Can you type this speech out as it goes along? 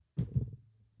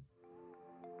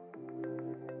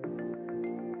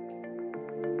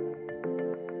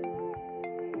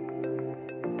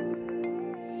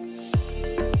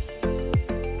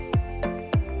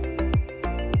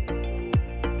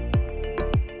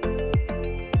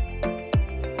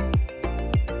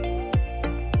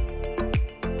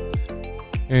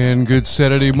And good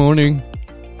Saturday morning.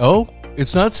 Oh,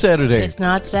 it's not Saturday. It's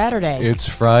not Saturday. It's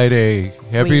Friday.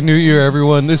 Happy New Year,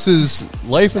 everyone. This is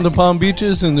Life in the Palm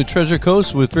Beaches and the Treasure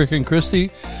Coast with Rick and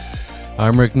Christy.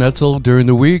 I'm Rick Netzel. During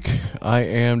the week, I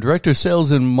am Director of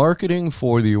Sales and Marketing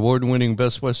for the award-winning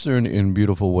Best Western in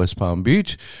beautiful West Palm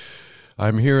Beach.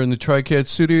 I'm here in the TriCat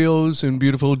Studios in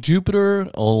beautiful Jupiter,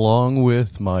 along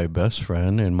with my best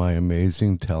friend and my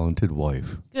amazing, talented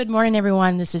wife. Good morning,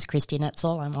 everyone. This is Christy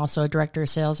Netzel. I'm also a Director of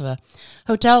Sales of a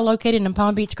hotel located in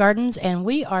Palm Beach Gardens, and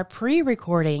we are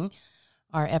pre-recording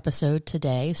our episode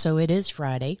today, so it is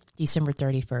Friday, December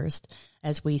 31st,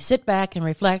 as we sit back and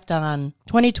reflect on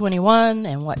 2021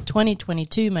 and what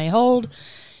 2022 may hold.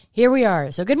 Here we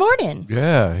are. So good morning.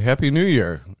 Yeah, Happy New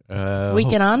Year. We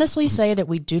can honestly say that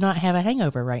we do not have a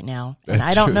hangover right now. And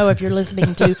I don't know if you're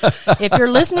listening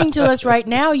to us right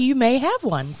now, you may have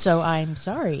one. So I'm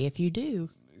sorry if you do.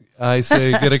 I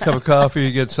say get a cup of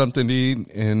coffee, get something to eat,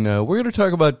 and we're going to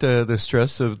talk about the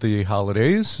stress of the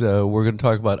holidays. We're going to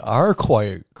talk about our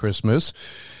quiet Christmas.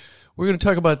 We're going to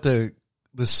talk about the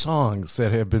songs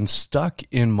that have been stuck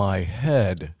in my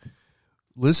head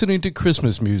listening to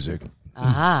Christmas music.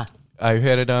 Aha. I've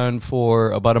had it on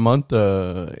for about a month,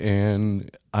 and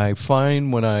I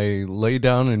find when I lay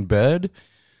down in bed,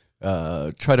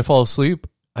 try to fall asleep,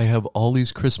 I have all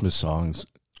these Christmas songs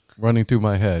running through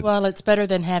my head. Well, it's better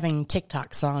than having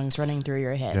TikTok songs running through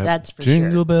your head. Yep. That's for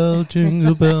Jingle bell,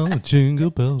 jingle bell, jingle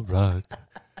bell rock.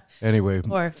 Anyway.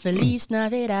 Or Feliz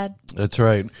Navidad. That's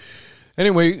right.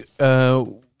 Anyway,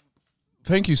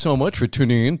 thank you so much for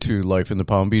tuning in to Life in the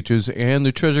Palm Beaches and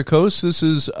the Treasure Coast. This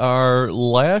is our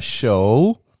last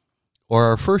show, or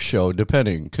our first show,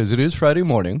 depending, because it is Friday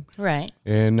morning. Right.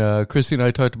 And Christy and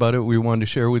I talked about it. We wanted to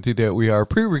share with you that we are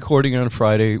pre-recording on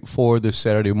Friday for the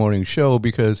Saturday morning show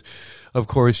because, of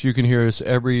course, you can hear us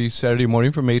every Saturday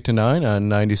morning from 8 to 9 on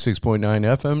 96.9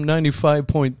 FM,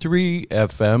 95.3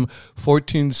 FM,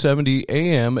 1470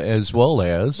 AM, as well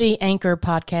as the Anchor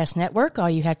Podcast Network. All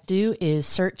you have to do is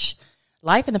search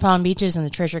Life in the Palm Beaches and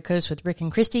the Treasure Coast with Rick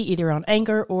and Christy, either on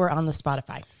Anchor or on the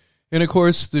Spotify. And, of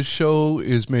course, this show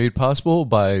is made possible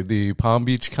by the Palm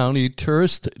Beach County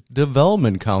Tourist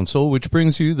Development Council, which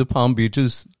brings you the Palm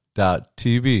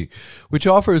Beaches.tv, which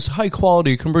offers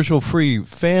high-quality, commercial-free,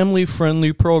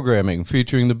 family-friendly programming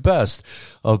featuring the best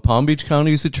of Palm Beach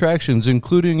County's attractions,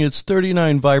 including its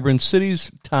 39 vibrant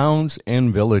cities, towns,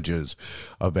 and villages.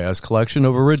 A vast collection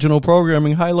of original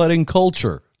programming highlighting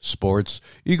culture, sports,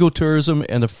 ecotourism,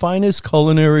 and the finest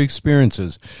culinary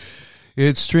experiences.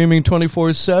 It's streaming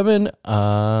 24/7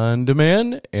 on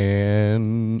demand,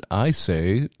 and I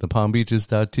say the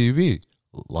palmbeaches.tv.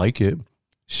 Like it,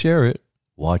 share it,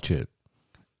 watch it.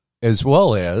 As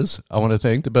well as, I want to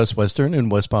thank the Best Western in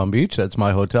West Palm Beach. That's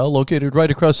my hotel, located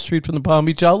right across the street from the Palm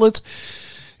Beach Outlets.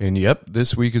 And yep,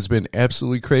 this week has been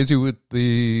absolutely crazy with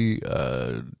the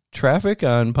traffic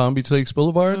on Palm Beach Lakes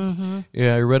Boulevard. Mm-hmm.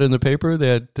 Yeah, I read in the paper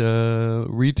that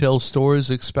retail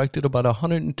stores expected about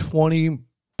 $120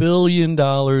 billion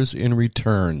in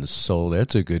returns, so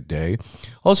that's a good day.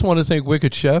 Also want to thank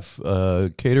Wicked Chef,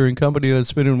 a catering company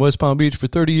that's been in West Palm Beach for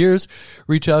 30 years.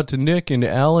 Reach out to Nick and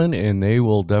Alan, and they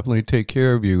will definitely take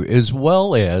care of you, as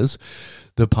well as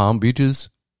the Palm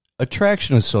Beaches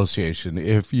Attraction Association.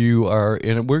 If you are,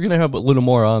 and we're going to have a little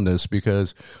more on this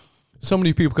because so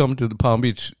many people come to the Palm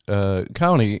Beach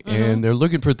County, and they're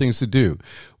looking for things to do.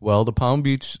 Well, the Palm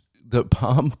Beach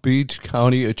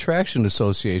County Attraction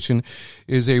Association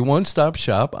is a one-stop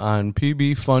shop on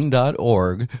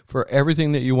pbfund.org for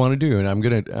everything that you want to do. And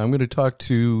we're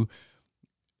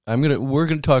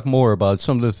going to talk more about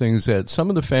some of the things that some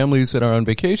of the families that are on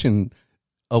vacation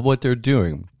of what they're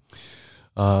doing.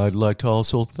 I'd like to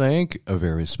also thank a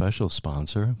very special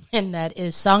sponsor. And that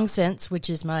is Song Sense, which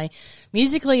is my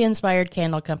musically inspired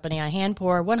candle company. I hand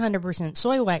pour 100%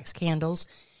 soy wax candles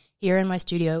here in my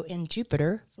studio in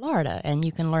Jupiter, Florida. And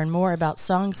you can learn more about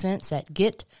Song Sense at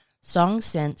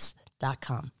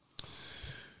getsongsense.com.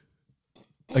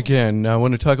 Again, I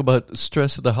want to talk about the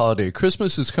stress of the holiday.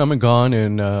 Christmas is come and gone,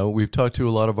 and we've talked to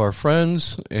a lot of our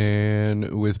friends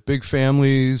and with big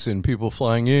families and people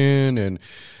flying in, and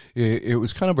it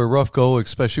was kind of a rough go,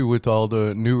 especially with all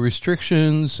the new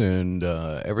restrictions and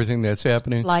everything that's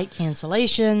happening. Flight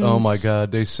cancellations. Oh, my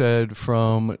God. They said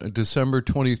from December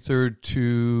 23rd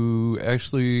to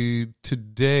actually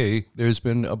today, there's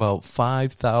been about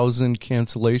 5,000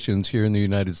 cancellations here in the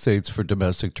United States for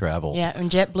domestic travel. Yeah, and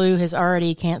JetBlue has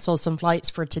already canceled some flights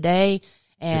for today,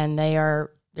 and they're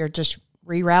just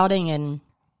rerouting, and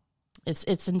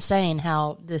it's insane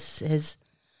how this has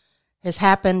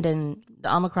happened, and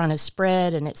the Omicron has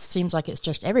spread, and it seems like it's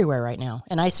just everywhere right now.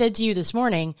 And I said to you this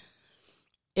morning,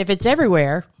 if it's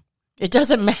everywhere, it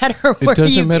doesn't matter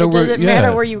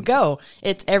where you go.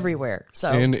 It's everywhere.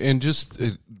 So and just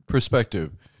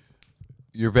perspective.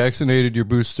 You're vaccinated, you're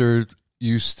boosted,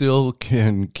 you still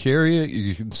can carry it,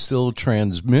 you can still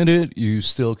transmit it, you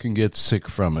still can get sick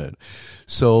from it.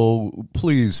 So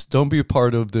please don't be a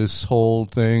part of this whole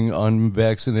thing,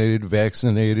 unvaccinated,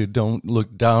 vaccinated. Don't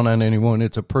look down on anyone.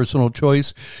 It's a personal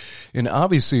choice. And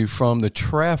obviously from the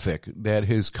traffic that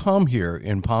has come here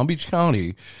in Palm Beach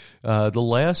County, the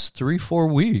last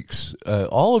 3-4 weeks,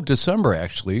 all of December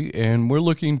actually, and we're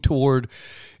looking toward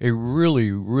a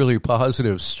really, really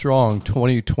positive, strong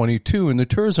 2022 in the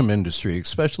tourism industry,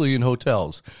 especially in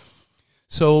hotels.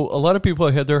 So a lot of people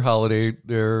had their holiday.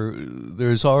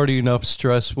 There's already enough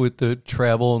stress with the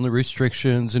travel and the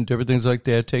restrictions and different things like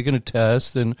that, taking a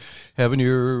test and having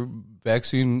your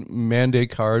vaccine mandate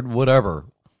card, whatever.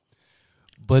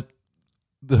 But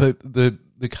the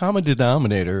common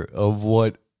denominator of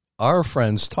what our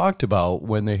friends talked about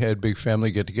when they had big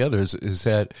family get-togethers is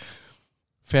that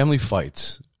family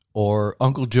fights, or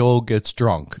Uncle Joe gets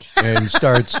drunk and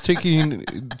starts ticking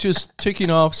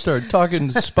off, start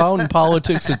talking, spouting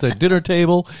politics at the dinner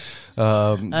table.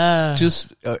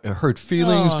 Just hurt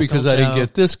feelings because I didn't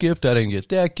get this gift, I didn't get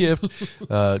that gift.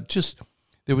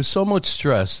 There was so much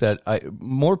stress that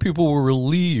more people were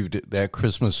relieved that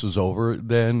Christmas was over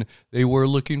than they were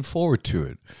looking forward to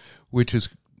it, which is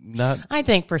not. I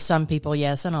think for some people,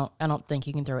 yes. I don't think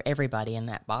you can throw everybody in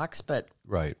that box, but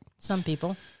right. Some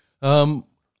people.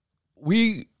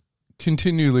 We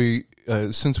continually,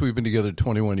 since we've been together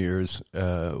 21 years,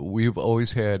 we've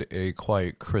always had a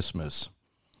quiet Christmas.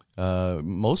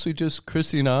 Mostly just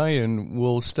Christy and I, and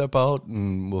we'll step out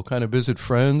and we'll kind of visit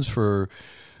friends for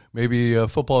maybe a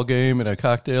football game and a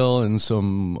cocktail and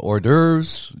some hors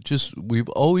d'oeuvres. Just, we've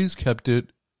always kept it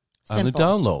on the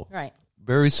down low. Right.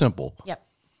 Very simple. Yep.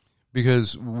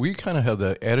 Because we kind of have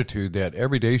the attitude that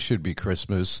every day should be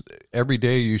Christmas. Every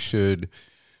day you should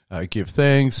give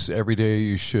thanks. Every day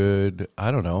you should,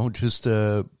 I don't know, just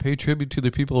pay tribute to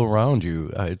the people around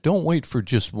you. Don't wait for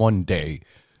just one day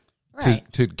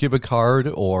to give a card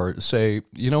or say,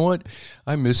 you know what,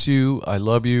 I miss you, I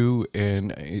love you,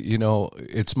 and, you know,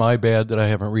 it's my bad that I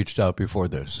haven't reached out before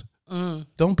this.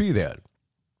 Don't be that.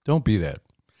 Don't be that.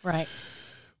 Right.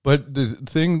 But the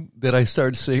thing that I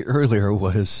started to say earlier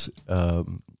was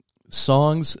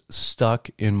songs stuck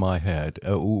in my head.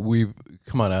 I'm in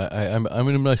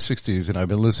my 60s, and I've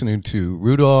been listening to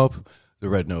Rudolph, the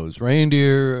Red-Nosed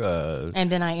Reindeer.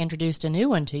 And then I introduced a new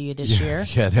one to you this year.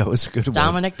 Yeah, that was a good one.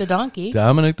 Dominic the Donkey.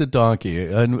 Dominic the Donkey.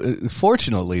 And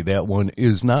fortunately, that one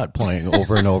is not playing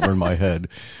over and over in my head.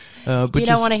 But you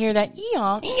don't want to hear that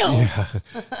eon, eon. Yeah.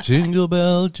 Jingle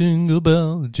bell, jingle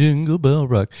bell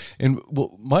rock. And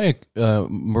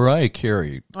Mariah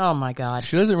Carey. Oh my God.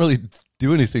 She doesn't really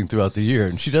do anything throughout the year,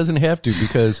 and she doesn't have to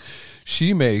because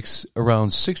she makes around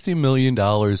 $60 million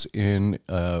in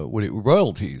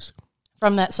royalties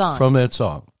from that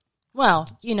song. Well,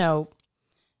 you know,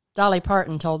 Dolly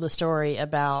Parton told the story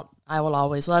about "I Will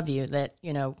Always Love You." That,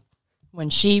 you know, when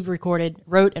she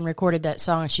wrote and recorded that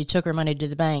song, she took her money to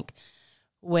the bank.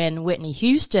 When Whitney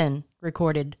Houston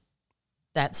recorded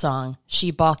that song, she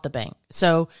bought the bank.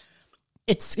 So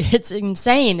it's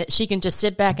insane that she can just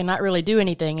sit back and not really do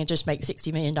anything and just make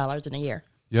 $60 million in a year.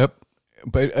 Yep.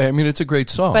 But, I mean, it's a great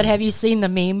song. But have you seen the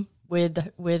meme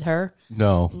with her?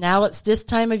 No. Now it's this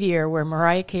time of year where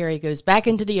Mariah Carey goes back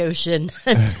into the ocean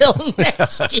until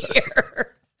next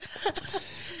year.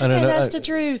 That's the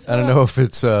truth. I don't know if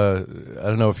it's, I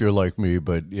don't know if you're like me,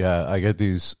 but yeah, I get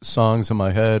these songs in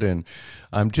my head and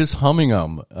I'm just humming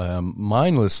them,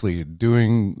 mindlessly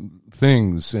doing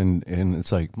things. And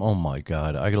it's like, oh my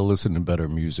God, I got to listen to better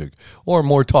music or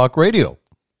more talk radio.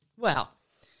 Well,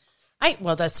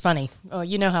 that's funny. Oh,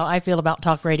 you know how I feel about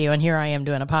talk radio, and here I am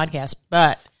doing a podcast,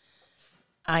 but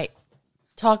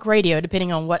talk radio,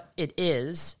 depending on what it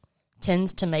is,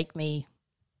 tends to make me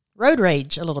road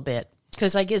rage a little bit.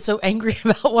 Because I get so angry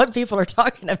about what people are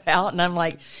talking about, and I'm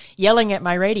like yelling at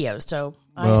my radio. So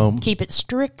I keep it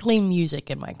strictly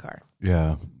music in my car.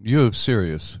 Yeah, you have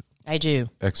Sirius. I do.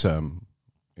 XM.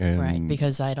 Right,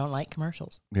 because I don't like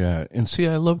commercials. Yeah, and see,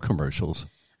 I love commercials.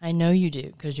 I know you do,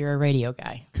 because you're a radio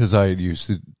guy. Because I used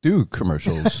to do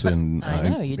commercials. And I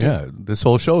know you do. Yeah, this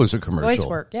whole show is a commercial. Voice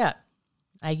work, yeah.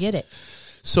 I get it.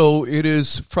 So it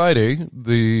is Friday,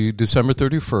 the December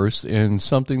 31st, and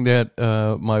something that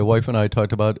my wife and I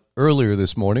talked about earlier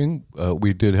this morning.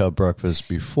 We did have breakfast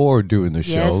before doing the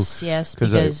show. Yes,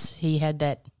 because he had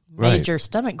that major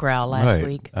stomach growl last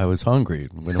week. I was hungry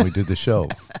when we did the show.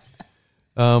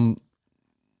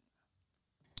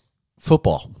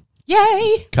 Football.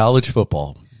 Yay! College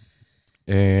football.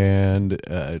 And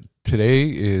today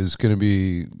is going to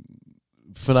be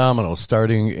phenomenal,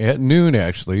 starting at noon,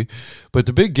 actually. But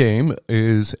the big game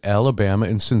is Alabama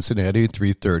and Cincinnati at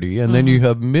 3:30, and then you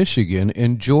have Michigan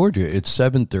and Georgia at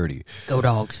 7:30. Go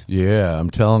Dogs! Yeah, I'm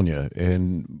telling you.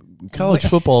 And college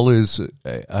football is.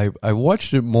 I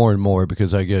watched it more and more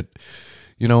because I get,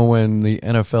 when the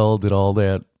NFL did all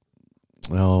that,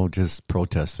 just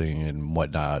protesting and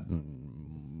whatnot. And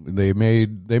they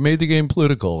made the game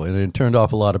political, and it turned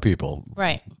off a lot of people.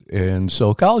 Right. And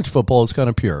so college football is kind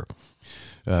of pure.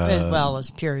 As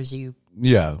pure as you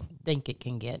think it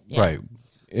can get. Yeah. Right.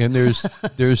 And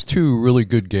there's two really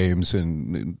good games,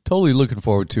 and totally looking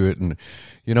forward to it. And,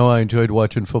 I enjoyed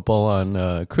watching football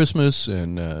on Christmas,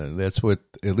 and that's what,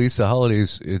 at least the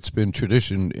holidays, it's been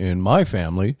tradition in my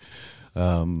family.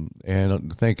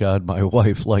 And thank God my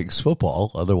wife likes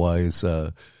football. Otherwise,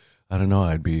 I don't know,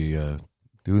 I'd be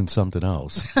doing something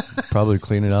else. Probably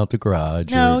cleaning out the garage.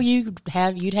 No, you'd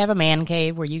have a man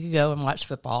cave where you could go and watch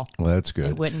football. Well, that's good.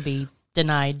 It wouldn't be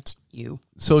denied you.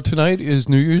 So tonight is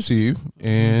New Year's Eve,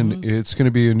 and it's going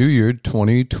to be a new year,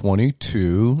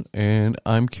 2022. And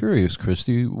I'm curious,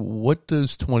 Christy, what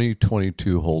does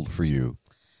 2022 hold for you?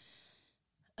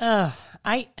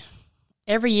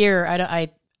 Every year I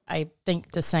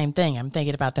think the same thing. I'm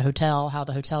thinking about the hotel, how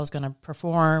the hotel is going to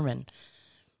perform, and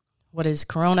what is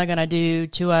Corona going to do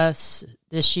to us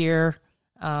this year?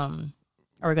 Are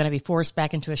we going to be forced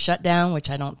back into a shutdown, which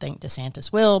I don't think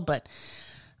DeSantis will, but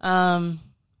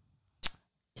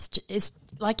it's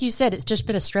like you said, it's just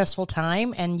been a stressful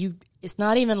time, and it's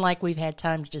not even like we've had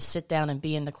time to just sit down and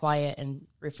be in the quiet and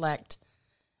reflect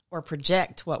or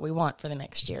project what we want for the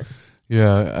next year.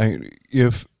 Yeah,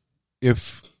 if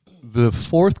the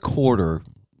fourth quarter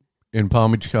in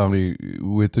Palm Beach County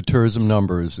with the tourism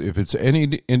numbers, if it's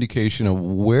any indication of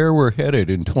where we're headed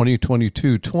in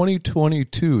 2022,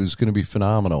 2022 is going to be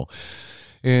phenomenal.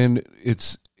 And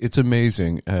it's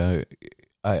amazing.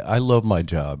 I love my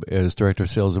job as Director of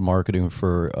Sales and Marketing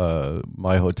for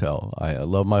my hotel. I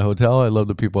love my hotel. I love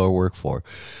the people I work for.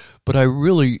 But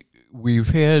we've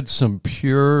had some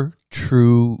pure,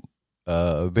 true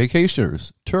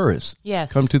vacationers, tourists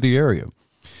come to the area.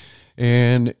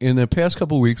 And in the past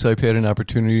couple of weeks, I've had an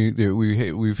opportunity that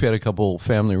we've had a couple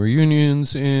family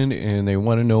reunions and they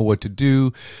want to know what to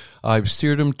do. I've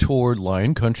steered them toward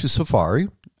Lion Country Safari,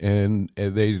 and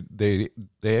they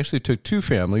actually took two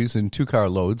families and 2 car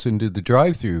loads and did the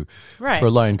drive-through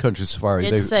for Lion Country Safari.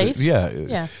 It's safe.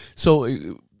 Yeah.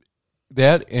 So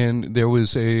that, and there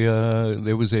was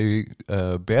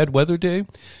a bad weather day,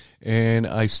 and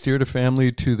I steered a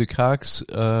family to the Cox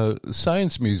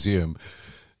Science Museum.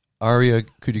 Aria,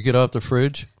 could you get off the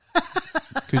fridge?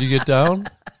 Could you get down,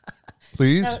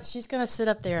 please? No, she's going to sit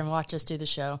up there and watch us do the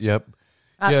show. Yep.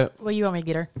 Yeah. Well, you want me to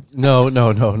get her? No.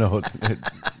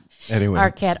 Anyway.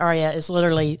 Our cat, Aria, is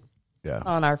literally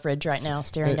on our fridge right now,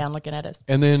 staring down, looking at us.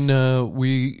 And then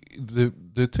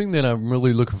the thing that I'm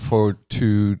really looking forward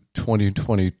to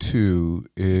 2022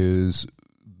 is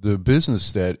the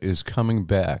business that is coming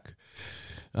back.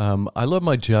 I love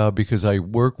my job because I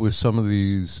work with some of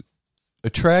these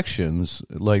attractions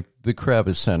like the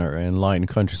Kravis Center and Lion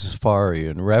Country Safari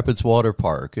and Rapids Water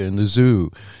Park and the zoo.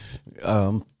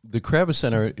 The Kravis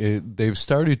Center, they've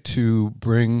started to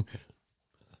bring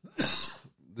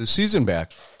the season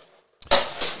back.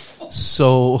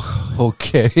 So,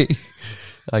 okay.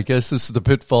 I guess this is the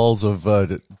pitfalls of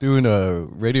doing a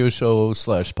radio show /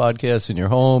 podcast in your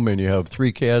home, and you have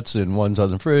 3 cats and one's on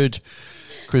the fridge.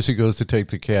 Chrissy goes to take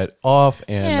the cat off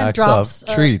and knocks off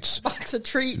treats. Box of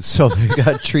treats. So they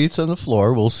got treats on the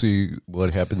floor. We'll see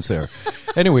what happens there.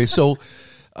 Anyway, so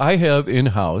I have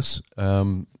in-house,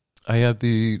 I have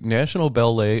the National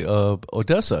Ballet of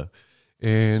Odessa,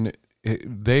 and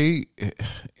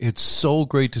it's so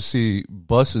great to see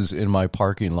buses in my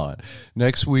parking lot.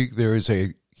 Next week there is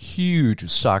a huge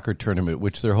soccer tournament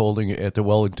which they're holding at the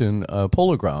Wellington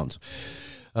Polo Grounds.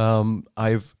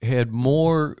 I've had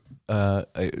more.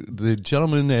 The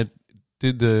gentleman that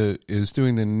is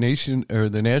doing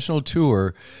the national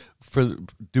tour for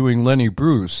doing Lenny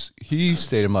Bruce. He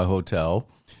stayed in my hotel.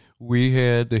 We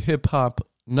had the hip hop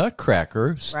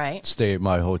Nutcracker stay at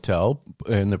my hotel,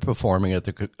 and they're performing at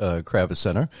the Kravis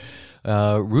Center.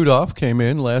 Rudolph came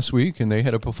in last week, and they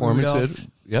had a performance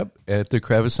at the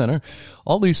Kravis Center.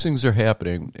 All these things are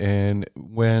happening, and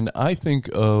when I think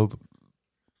of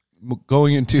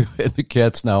going into, and the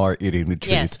cats now are eating the treats.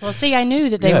 Yes. Well, see, I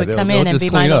knew that they would come in and be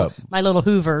my little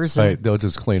Hoovers. Right. They'll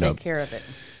just clean up. Take care of it.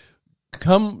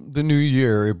 Come the new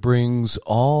year, it brings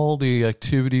all the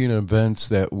activity and events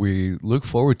that we look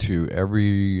forward to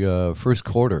every first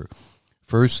quarter.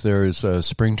 First, there's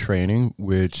spring training,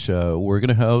 which we're going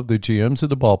to have the GMs of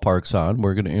the ballparks on.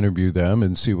 We're going to interview them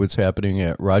and see what's happening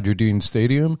at Roger Dean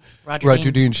Stadium,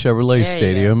 Roger Dean Chevrolet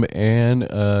Stadium, and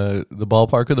the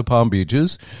ballpark of the Palm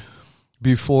Beaches.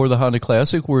 Before the Honda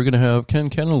Classic, we're going to have Ken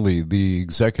Kennelly, the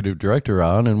executive director,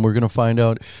 on, and we're going to find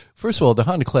out, first of all, the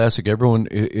Honda Classic,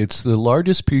 it's the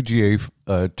largest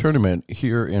PGA tournament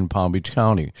here in Palm Beach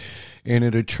County, and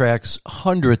it attracts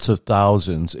hundreds of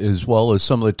thousands, as well as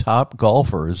some of the top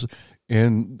golfers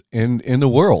in the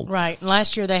world. Right. And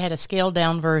last year they had a scaled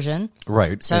down version.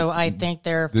 Right. So I think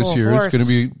they're this full year force is going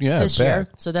to be this back. year.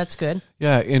 So that's good.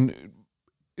 Yeah, and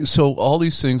so all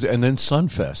these things, and then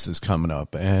Sunfest is coming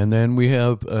up, and then we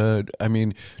have,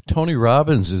 Tony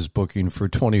Robbins is booking for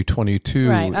 2022.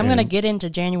 Right. I'm going to get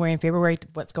into January and February,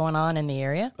 what's going on in the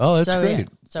area. Oh, that's great. Yeah.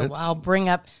 So I'll bring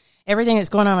up everything that's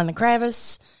going on in the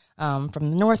Kravis, from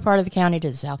the north part of the county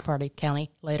to the south part of the county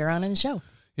later on in the show.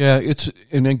 Yeah,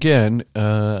 and again,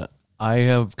 I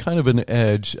have kind of an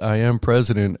edge. I am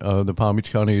president of the Palm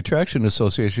Beach County Attraction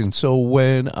Association. So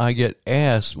when I get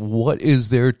asked what is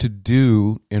there to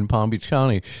do in Palm Beach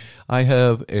County, I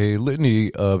have a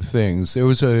litany of things. There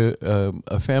was a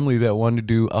family that wanted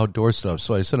to do outdoor stuff,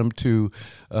 so I sent them to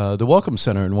the Welcome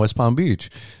Center in West Palm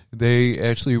Beach. They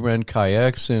actually rent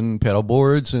kayaks and paddle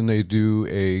boards, and they do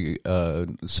a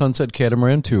sunset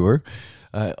catamaran tour.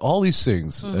 All these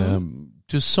things,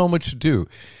 just so much to do.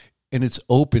 And it's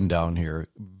open down here,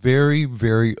 very,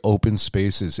 very open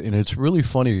spaces. And it's really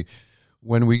funny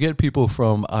when we get people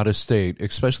from out of state,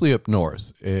 especially up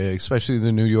north, especially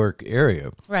the New York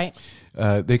area. Right.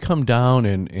 They come down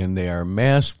and they are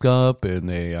masked up and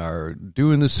they are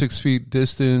doing the 6 feet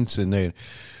distance. And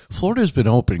Florida's been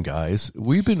open, guys.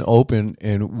 We've been open,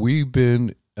 and we've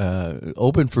been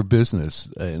open for business.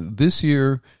 This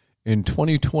year in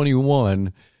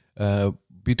 2021,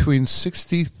 between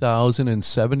 60,000 and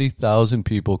 70,000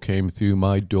 people came through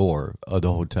my door of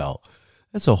the hotel.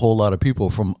 That's a whole lot of people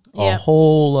from a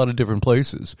whole lot of different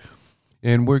places.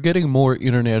 And we're getting more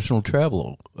international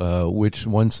travel, which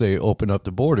once they open up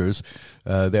the borders,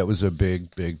 that was a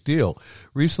big, big deal.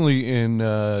 Recently in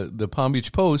the Palm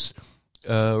Beach Post,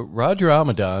 Roger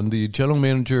Almadon, the general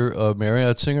manager of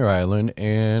Marriott Singer Island,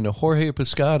 and Jorge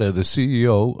Pescada, the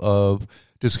CEO of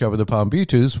Discover the Palm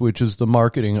Beaches, which is the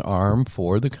marketing arm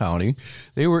for the county.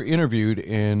 They were interviewed,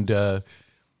 and some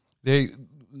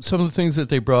of the things that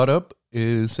they brought up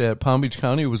is that Palm Beach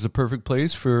County was the perfect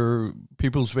place for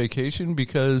people's vacation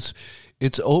because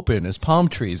it's open, it's palm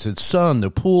trees, it's sun,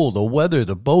 the pool, the weather,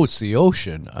 the boats, the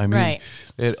ocean. I mean,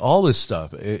 all this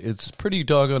stuff. It's pretty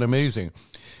doggone amazing.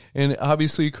 And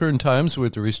obviously, current times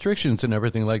with the restrictions and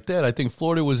everything like that, I think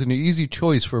Florida was an easy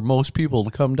choice for most people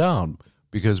to come down,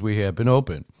 because we have been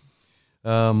open.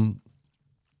 And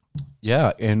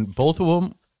both of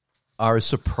them are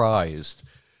surprised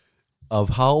of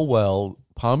how well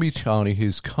Palm Beach County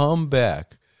has come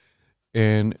back,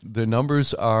 and the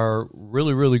numbers are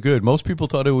really, really good. Most people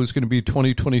thought it was going to be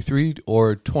 2023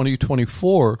 or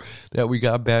 2024 that we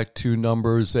got back to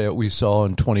numbers that we saw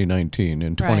in 2019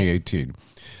 and 2018.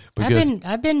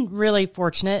 I've been really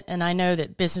fortunate, and I know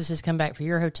that business has come back for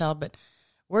your hotel, but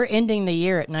we're ending the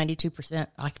year at 92%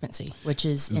 occupancy, which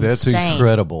is insane. That's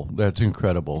incredible. That's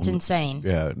incredible. It's insane.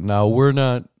 Yeah. Now we're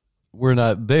not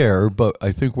there, but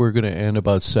I think we're going to end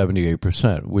about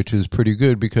 78%, which is pretty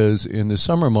good because in the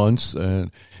summer months,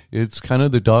 it's kind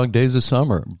of the dog days of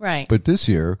summer. Right. But this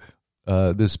year,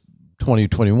 this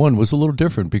 2021 was a little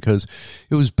different because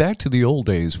it was back to the old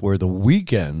days where the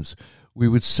weekends we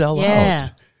would sell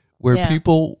out. Where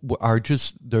people are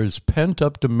just, there's pent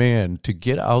up demand to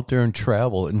get out there and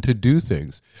travel and to do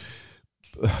things.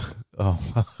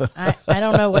 I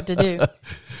don't know what to do.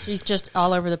 She's just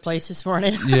all over the place this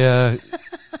morning. Yeah.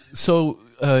 So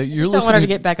you're listening. Don't want her to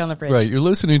get back on the fridge. Right. You're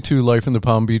listening to Life in the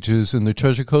Palm Beaches and the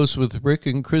Treasure Coast with Rick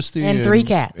and Christy. And three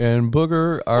cats. And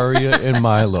Booger, Aria, and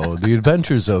Milo. The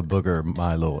adventures of Booger,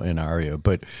 Milo, and Aria.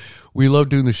 But we love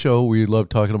doing the show. We love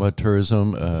talking about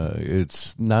tourism.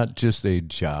 It's not just a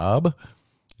job.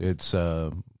 It's,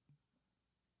 I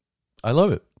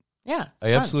love it. Yeah.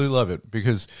 I absolutely love it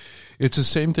because it's the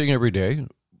same thing every day,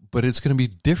 but it's going to be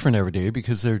different every day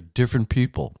because they're different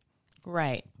people.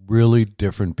 Right. Really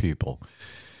different people.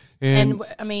 And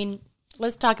I mean,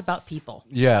 let's talk about people.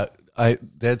 Yeah, I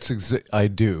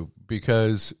do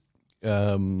because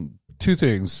two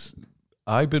things.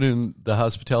 I've been in the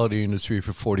hospitality industry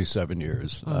for 47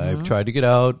 years. I've tried to get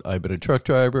out. I've been a truck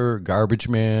driver, garbage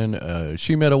man, a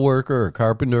sheet metal worker, a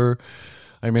carpenter.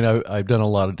 I mean, I've done a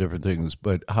lot of different things,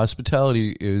 but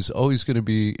hospitality is always going to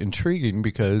be intriguing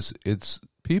because it's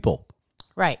people.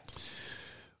 Right.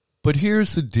 But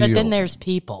here's the deal. But then there's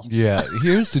people. Yeah,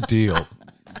 here's the deal.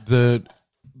 The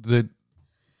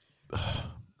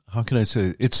how can I say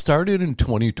it? It started in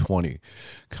 2020,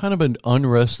 kind of an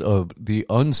unrest of the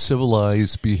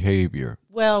uncivilized behavior.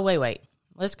 Well, wait.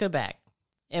 Let's go back.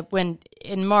 When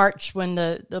in March, when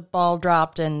the ball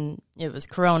dropped and it was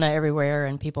Corona everywhere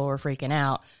and people were freaking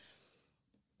out,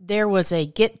 there was a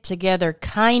get-together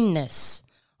kindness,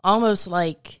 almost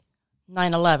like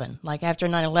 9/11. Like after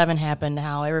 9/11 happened,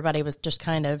 how everybody was just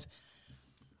kind of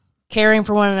caring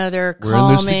for one another,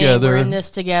 calming, we're in this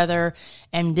together.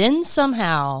 And then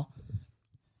somehow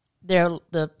the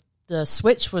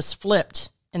switch was flipped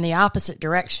in the opposite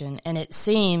direction, and it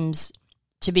seems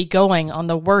to be going on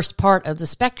the worst part of the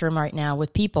spectrum right now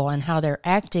with people and how they're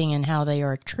acting and how they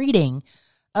are treating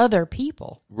other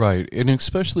people. Right, and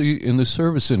especially in the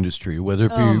service industry, whether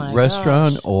it be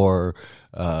restaurant or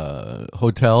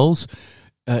hotels,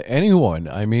 anyone.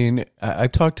 I mean,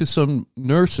 I've talked to some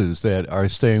nurses that are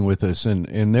staying with us,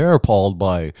 and they're appalled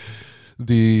by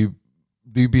the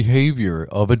behavior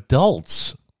of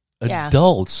adults. Yeah.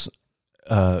 Adults.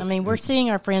 I mean, we're seeing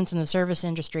our friends in the service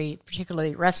industry,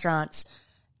 particularly restaurants,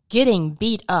 getting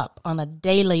beat up on a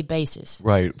daily basis.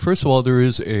 Right. First of all, there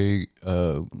is a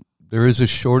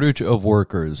shortage of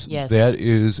workers. Yes. That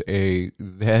is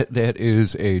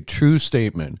a true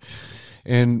statement.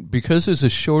 And because there's a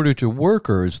shortage of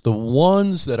workers, the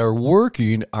ones that are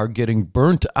working are getting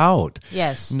burnt out.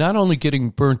 Yes. Not only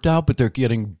getting burnt out, but they're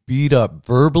getting beat up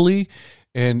verbally.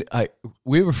 And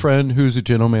we have a friend who's a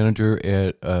general manager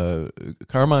at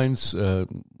Carmine's,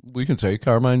 we can say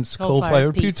Carmine's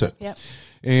Coal-Fired Pizza. Yep.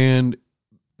 And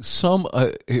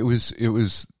it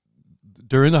was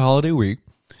during the holiday week,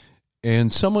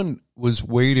 and someone was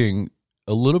waiting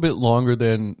a little bit longer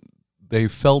than they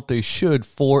felt they should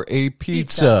for a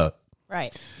pizza.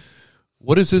 Right.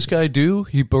 What does this guy do?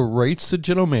 He berates the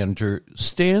general manager,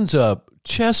 stands up,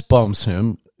 chest bumps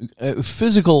him,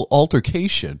 physical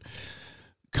altercation.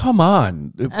 Come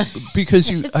on, because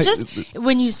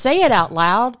when you say it out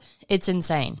loud, it's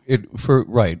insane. And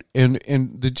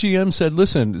the GM said,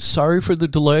 "Listen, sorry for the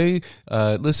delay.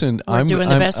 Listen, I'm doing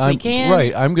the best we can.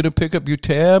 Right, I'm going to pick up your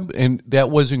tab, and that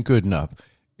wasn't good enough.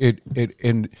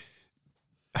 And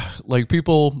like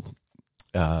people,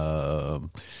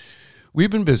 we've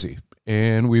been busy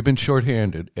and we've been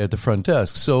shorthanded at the front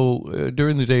desk. So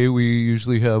during the day, we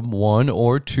usually have 1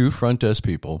 or 2 front desk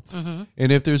people. Mm-hmm.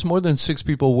 And if there's more than 6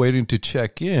 people waiting to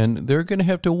check in, they're going to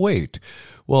have to wait.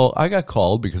 Well, I got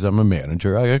called because I'm a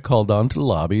manager. I got called down to the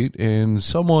lobby, and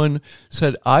someone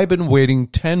said, I've been waiting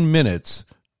 10 minutes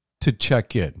to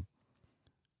check in.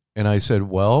 And I said,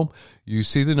 well, you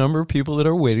see the number of people that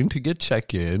are waiting to get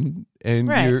check in, and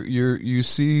right. you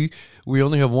see we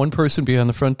only have one person behind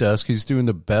the front desk. He's doing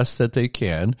the best that they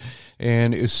can,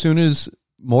 and as soon as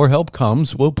more help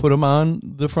comes, we'll put them on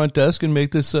the front desk and make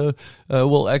this.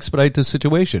 We'll expedite the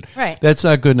situation. Right. That's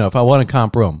not good enough. I want a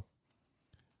comp room.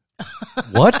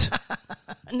 What?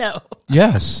 No.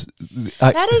 Yes.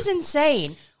 That is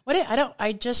insane.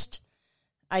 I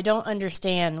don't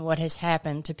understand what has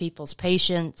happened to people's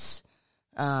patience.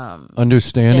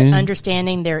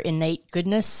 Understanding their innate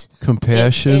goodness,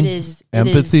 compassion,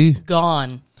 empathy. It is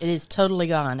gone. It is totally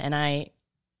gone, and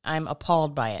I'm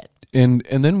appalled by it. And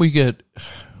then we get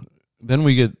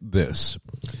this.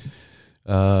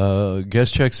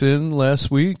 Guest checks in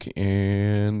last week,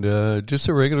 and just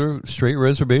a regular straight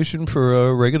reservation for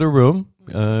a regular room.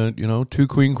 2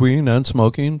 queen,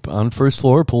 non-smoking on first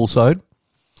floor, poolside.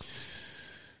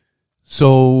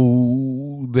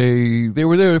 So they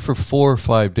were there for 4 or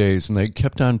 5 days, and they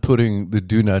kept on putting the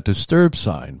do not disturb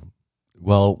sign.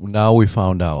 Well, now we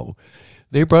found out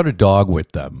they brought a dog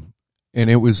with them, and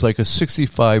it was like a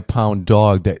 65-pound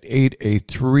dog that ate a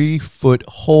 3-foot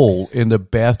hole in the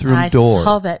bathroom door. I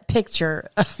saw that picture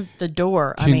of the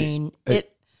door. And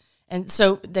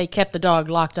so they kept the dog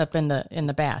locked up in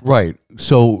the bath. Right.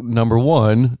 So number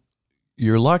one,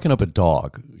 you're locking up a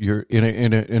dog. You're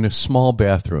in a small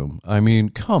bathroom. I mean,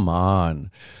 come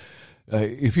on.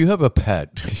 If you have a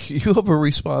pet, you have a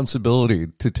responsibility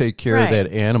to take care of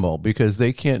that animal because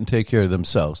they can't take care of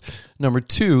themselves. Number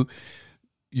 2,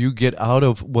 you get out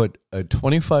of what, a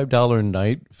 $25 a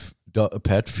night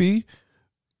pet fee,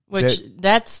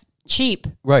 that's cheap.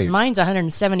 Right. Mine's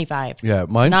 $175. Yeah,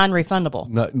 mine's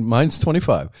non-refundable. Mine's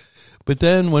 $25. But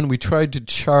then when we tried to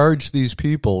charge these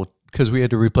people, because we had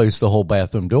to replace the whole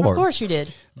bathroom door. Of course you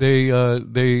did.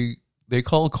 They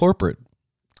called corporate,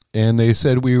 and they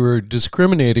said we were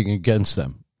discriminating against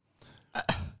them.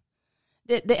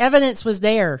 The evidence was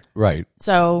there. Right.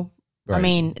 So, right. I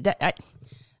mean,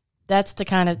 that's the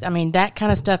kind of, that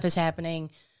kind of stuff is happening.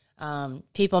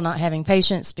 people not having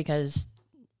patience because,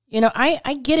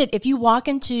 I get it. If you walk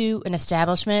into an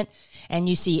establishment and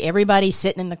you see everybody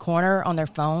sitting in the corner on their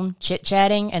phone,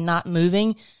 chit-chatting and not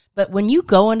moving, but when you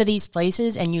go into these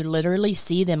places and you literally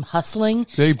see them hustling,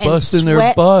 they bust in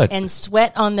their butt and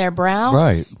sweat on their brow,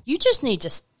 right? You just need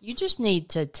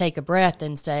to take a breath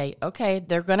and say, okay,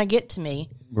 they're going to get to me,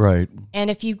 right? And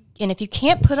if you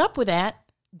can't put up with that,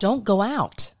 don't go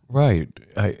out, right?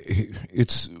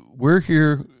 We're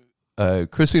here.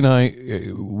 Chrissy and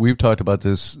I, we've talked about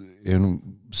this,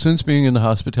 and since being in the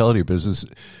hospitality business,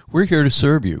 we're here to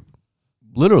serve you.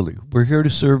 Literally, we're here to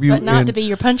serve you, but not to be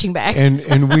your punching bag.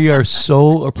 and we are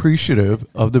so appreciative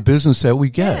of the business that we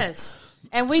get. Yes,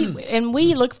 and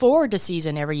we look forward to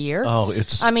season every year. Oh,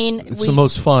 it's the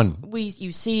most fun.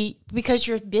 You see, because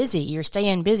you're busy, you're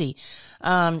staying busy.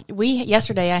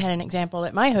 Yesterday I had an example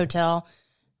at my hotel.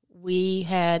 We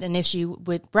had an issue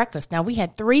with breakfast. Now we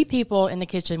had 3 people in the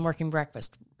kitchen working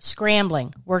breakfast,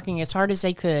 scrambling, working as hard as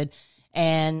they could,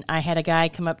 and I had a guy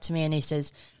come up to me and he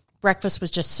says, breakfast was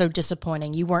just so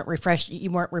disappointing. You weren't replenishing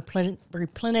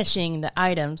the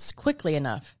items quickly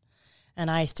enough. And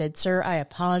I said, sir, I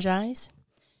apologize.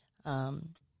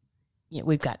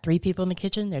 We've got 3 people in the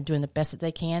kitchen. They're doing the best that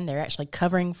they can. They're actually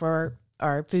covering for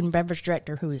our food and beverage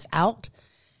director who is out.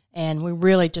 And we're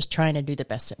really just trying to do the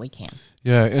best that we can.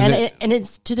 Yeah. And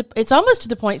it's almost to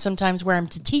the point sometimes where I'm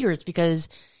to tears because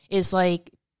it's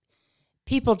like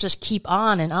people just keep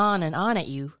on and on and on at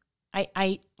you.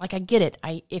 I get it.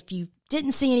 If you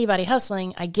didn't see anybody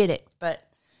hustling, I get it. But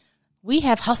we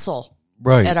have hustle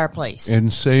at our place.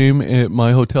 And same at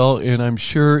my hotel. And I'm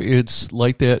sure it's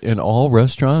like that in all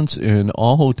restaurants, in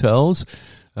all hotels.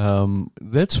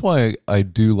 That's why I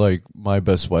do like my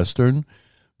Best Western,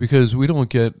 because we don't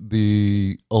get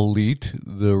the elite,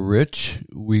 the rich.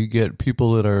 We get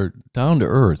people that are down to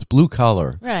earth, blue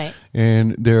collar. Right.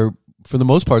 And for the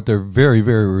most part, they're very,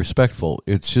 very respectful.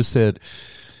 It's just that.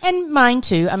 And mine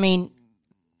too. I mean,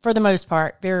 for the most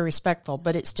part, very respectful.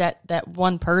 But it's that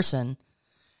one person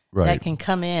that can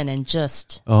come in and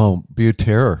just be a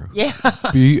terror. Yeah,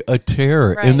 be a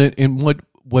terror. Right. And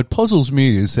what puzzles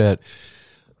me is that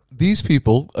these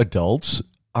people, adults,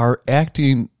 are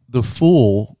acting the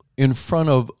fool in front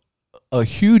of a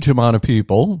huge amount of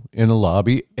people in the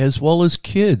lobby, as well as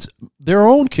kids, their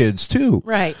own kids too.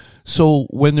 Right. So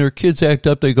when their kids act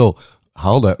up, they go,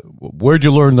 "Where'd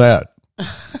you learn that?"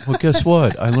 Well, guess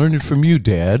what? I learned it from you,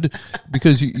 Dad,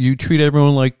 because you treat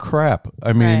everyone like crap.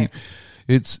 I mean,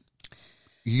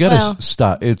 you got to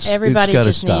stop. Everybody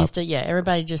just needs to. Yeah,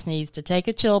 everybody just needs to take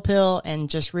a chill pill and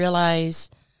just realize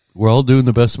we're all doing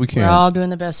the best we can. We're all doing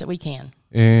the best that we can.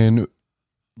 And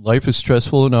life is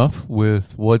stressful enough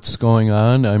with what's going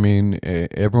on. I mean,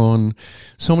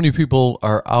 so many people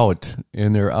are out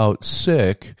and they're out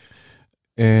sick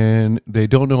and they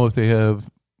don't know if they have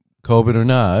COVID or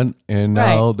not. And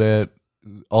now that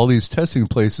all these testing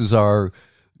places are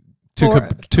to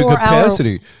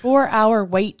capacity. 4-hour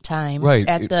wait time right.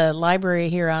 at the library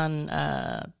here on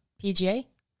PGA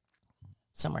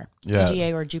somewhere. Yeah.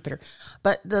 PGA or Jupiter.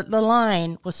 But the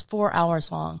line was 4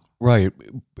 hours long. Right.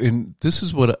 And this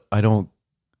is what I don't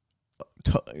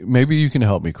maybe you can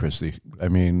help me, Christy. I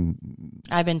mean,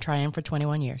 I've been trying for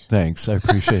 21 years. Thanks. I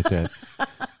appreciate that.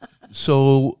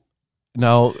 So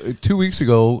now 2 weeks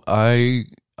ago, I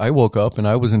woke up and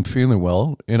I wasn't feeling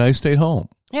well and I stayed home.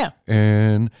 Yeah.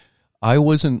 And I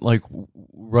wasn't like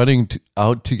running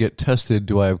out to get tested.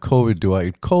 Do I have COVID? Do I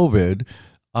have COVID?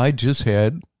 I just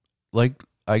had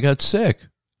I got sick.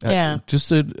 Yeah.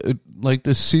 Just like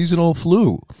the seasonal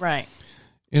flu. Right.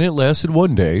 And it lasted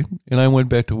one day, and I went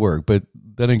back to work. But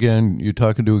then again, you're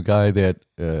talking to a guy that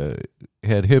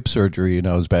had hip surgery, and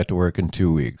I was back to work in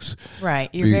 2 weeks. Right.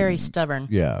 You're very stubborn.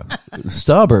 Yeah.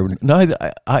 Stubborn. No,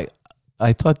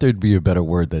 I thought there'd be a better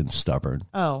word than stubborn.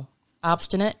 Oh,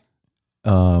 obstinate?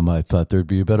 I thought there'd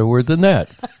be a better word than that.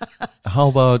 How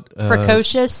about...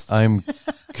 precocious? I'm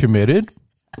committed.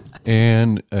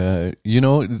 And,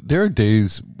 there are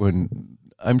days when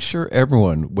I'm sure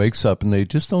everyone wakes up and they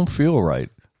just don't feel right.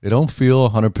 They don't feel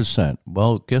 100%.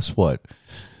 Well, guess what?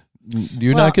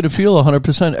 You're not going to feel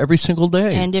 100% every single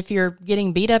day. And if you're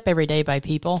getting beat up every day by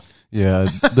people. Yeah,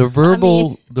 the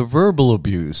verbal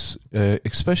abuse,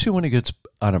 especially when it gets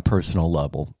on a personal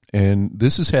level. And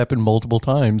this has happened multiple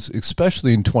times,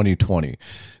 especially in 2020,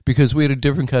 because we had a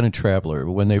different kind of traveler.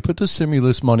 When they put the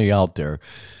stimulus money out there,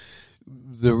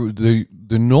 the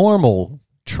normal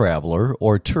traveler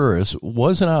or tourist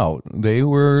wasn't out. They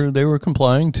were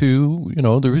complying to,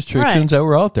 the restrictions that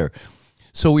were out there.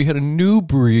 So we had a new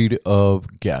breed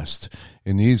of guests,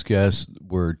 and these guests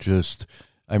were just,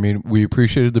 we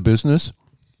appreciated the business,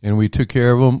 and we took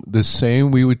care of them the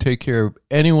same we would take care of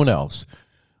anyone else.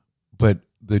 But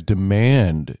the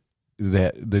demands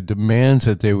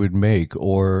that they would make,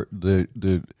 or they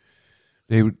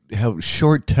would have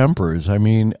short tempers. I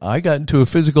mean, I got into a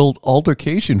physical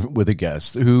altercation with a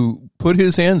guest who put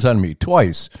his hands on me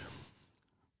twice.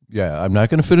 Yeah, I'm not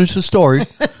going to finish the story.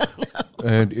 No.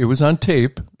 And it was on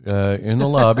tape in the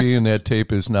lobby, and that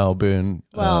tape has now been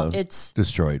it's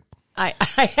destroyed.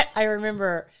 I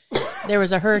remember there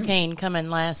was a hurricane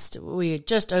coming we had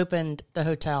just opened the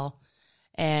hotel,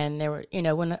 and there were,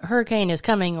 when a hurricane is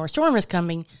coming or storm is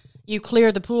coming, you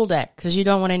clear the pool deck because you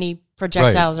don't want any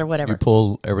projectiles or whatever. You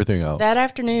pull everything out. That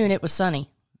afternoon, it was sunny.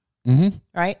 Mm-hmm.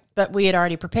 Right? But we had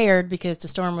already prepared because the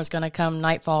storm was going to come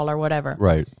nightfall or whatever.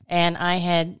 Right. And I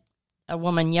had a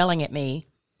woman yelling at me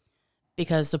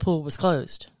because the pool was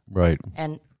closed. Right.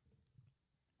 And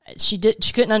she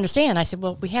couldn't understand. I said,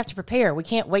 well, we have to prepare. We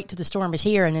can't wait till the storm is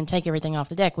here and then take everything off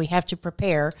the deck. We have to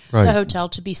prepare the hotel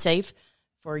to be safe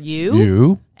for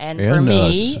you and for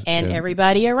me us, and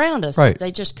everybody around us. Right.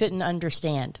 They just couldn't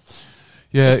understand.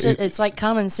 Yeah, it's like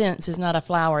common sense is not a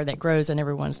flower that grows in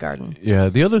everyone's garden. Yeah,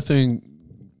 the other thing,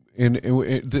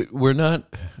 we're not,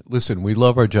 listen, we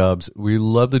love our jobs. We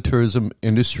love the tourism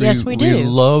industry. Yes, we do. We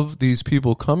love these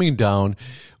people coming down.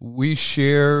 We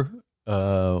share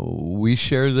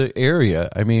the area.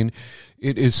 I mean,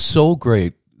 it is so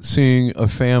great seeing a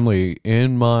family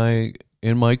in my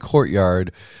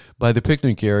courtyard by the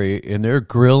picnic area, and they're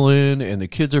grilling, and the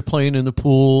kids are playing in the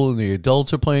pool, and the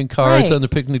adults are playing cards on the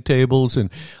picnic tables, and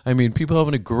I mean, people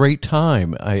having a great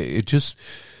time.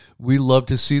 We love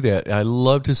to see that. I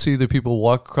love to see the people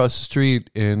walk across the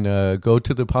street and go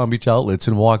to the Palm Beach outlets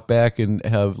and walk back and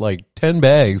have like 10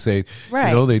 bags. They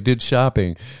did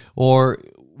shopping. Or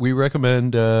we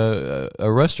recommend a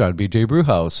restaurant, BJ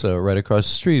Brewhouse, right across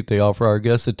the street. They offer our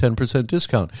guests a 10%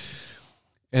 discount.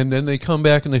 And then they come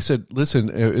back and they said, listen,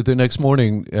 the next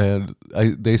morning,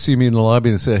 they see me in the lobby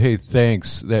and said, hey,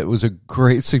 thanks. That was a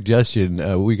great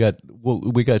suggestion. We got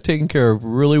taken care of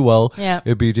really well at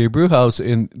BJ Brewhouse.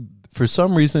 And for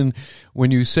some reason,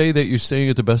 when you say that you're staying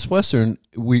at the Best Western,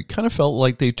 we kind of felt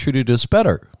like they treated us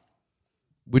better,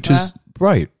 which is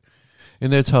right.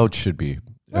 And that's how it should be.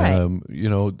 Right.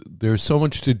 There's so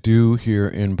much to do here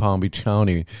in Palm Beach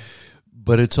County,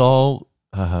 but it's all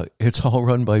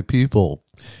run by people.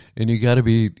 And you got to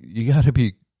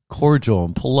be cordial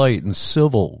and polite and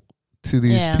civil to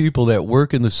these people that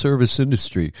work in the service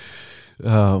industry.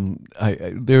 There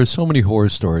are so many horror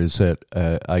stories that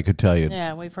I could tell you.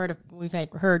 Yeah, we've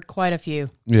heard quite a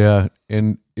few. Yeah,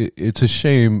 and it's a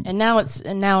shame. And now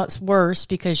it's worse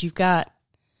because you've got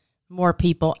more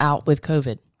people out with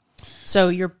COVID. So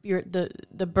you're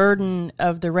the burden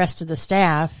of the rest of the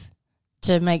staff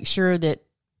to make sure that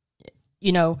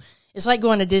it's like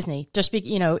going to Disney. Just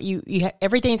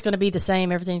everything's going to be the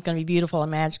same. Everything's going to be beautiful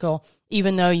and magical,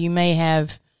 even though you may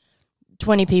have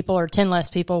 20 people or 10 less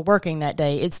people working that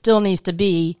day. It still needs to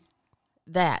be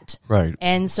that. Right.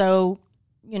 And so,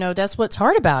 that's what's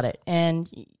hard about it. And,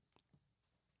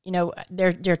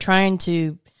 they're trying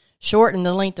to shorten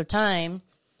the length of time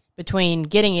between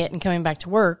getting it and coming back to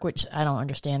work, which I don't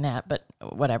understand that, but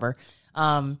whatever.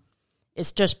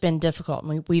 It's just been difficult.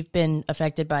 We've been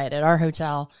affected by it at our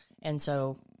hotel. And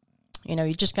so,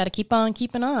 you just got to keep on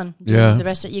keeping on. Do the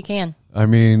best that you can. I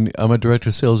mean, I'm a director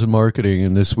of sales and marketing,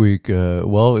 and this week, in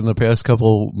the past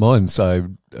couple months,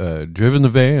 I've driven the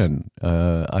van.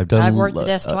 I've worked the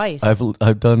desk twice.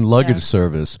 I've done luggage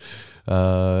service.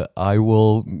 I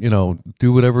will,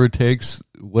 do whatever it takes,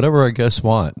 whatever our guests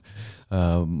want.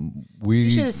 You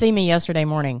should have seen me yesterday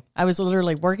morning. I was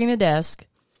literally working the desk,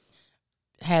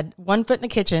 had one foot in the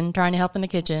kitchen, trying to help in the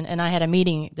kitchen, and I had a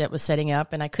meeting that was setting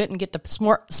up, and I couldn't get the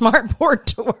smart board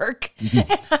to work. And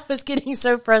I was getting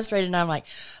so frustrated, and I'm like,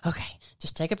 okay,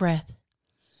 just take a breath.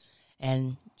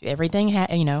 And everything,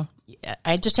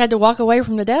 I just had to walk away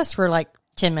from the desk for like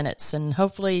 10 minutes, and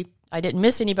hopefully I didn't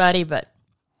miss anybody, but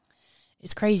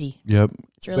it's crazy. Yep.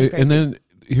 It's really crazy. And then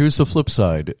here's the flip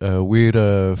side. We had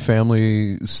a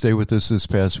family stay with us this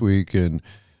past week, and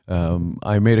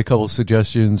I made a couple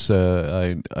suggestions.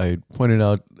 I pointed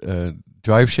out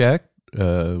Drive Shack for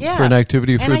an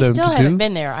activity for them to do. And I still haven't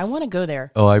been there. I want to go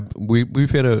there. Oh,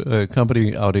 we've had a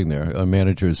company outing there, a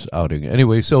manager's outing.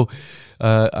 Anyway, so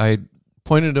I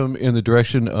pointed them in the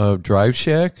direction of Drive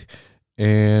Shack,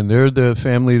 and they're the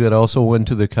family that also went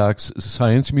to the Cox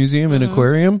Science Museum and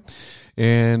Aquarium.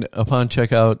 And upon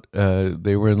checkout,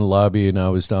 they were in the lobby, and I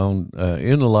was down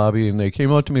in the lobby, and they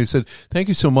came up to me and said, "Thank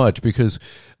you so much," because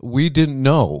we didn't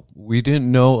know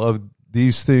of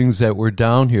these things that were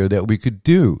down here that we could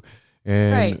do.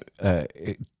 And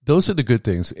those are the good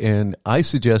things. And I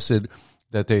suggested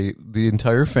that the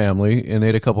entire family, and they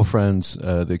had a couple friends,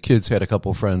 the kids had a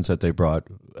couple friends that they brought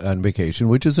on vacation,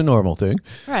 which is a normal thing.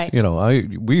 Right.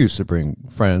 We used to bring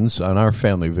friends on our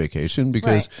family vacation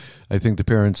because I think the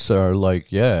parents are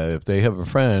like, yeah, if they have a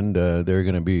friend, they're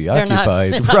going to be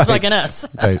occupied. They're not like us.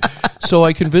 Right. So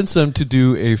I convinced them to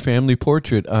do a family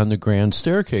portrait on the grand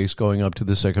staircase going up to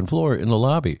the second floor in the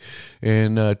lobby,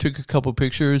 and took a couple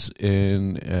pictures,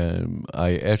 and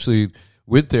I actually,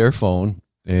 with their phone,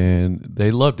 and they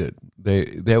loved it.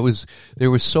 They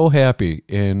were so happy,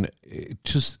 and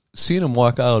just seeing them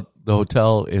walk out the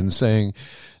hotel and saying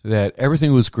that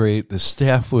everything was great, the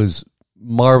staff was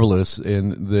marvelous,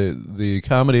 and the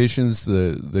accommodations,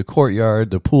 the courtyard,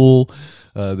 the pool,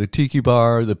 the tiki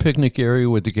bar, the picnic area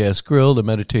with the gas grill, the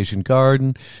meditation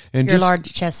garden, and your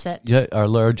large chess set. Yeah, our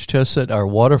large chess set, our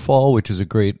waterfall, which is a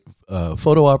great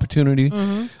photo opportunity.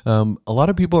 Mm-hmm. A lot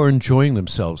of people are enjoying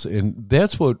themselves, and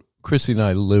that's what Christy and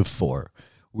I live for.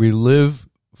 We live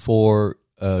for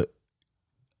a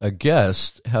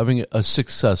guest having a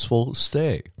successful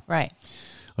stay. Right.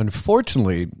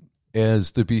 Unfortunately,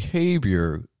 as the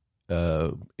behavior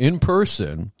in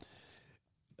person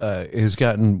has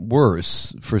gotten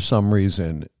worse for some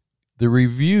reason, the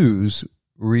reviews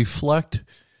reflect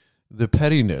the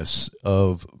pettiness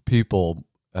of people.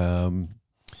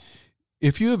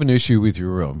 If you have an issue with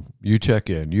your room, you check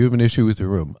in. You have an issue with your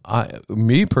room.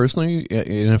 Me personally,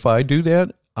 and if I do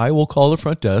that, I will call the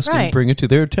front desk and bring it to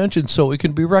their attention so it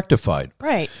can be rectified.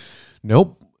 Right.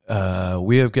 Nope.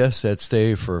 We have guests that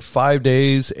stay for 5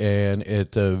 days, and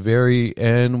at the very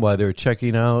end, while they're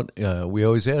checking out, we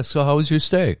always ask, so how was your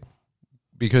stay?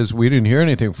 Because we didn't hear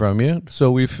anything from you, so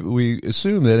we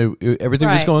assume that everything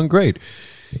was going great.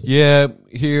 Yeah,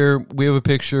 here we have a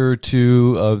picture or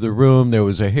two of the room. There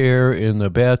was a hair in the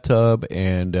bathtub,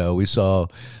 and we saw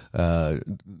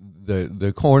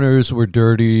the corners were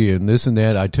dirty and this and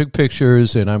that. I took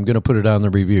pictures, and I'm going to put it on the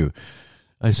review.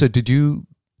 I said, did you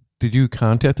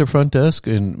contact the front desk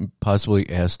and possibly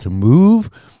ask to move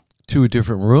to a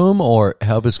different room or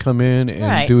have us come in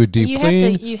and do a deep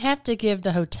clean? You have to give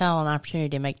the hotel an opportunity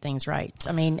to make things right.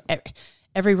 I mean,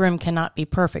 every room cannot be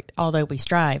perfect, although we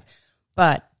strive.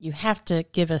 But you have to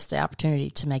give us the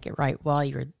opportunity to make it right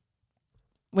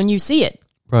when you see it.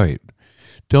 Right.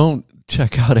 Don't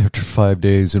check out after 5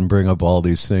 days and bring up all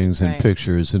these things and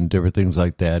pictures and different things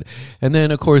like that. And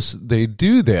then, of course, they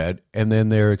do that, and then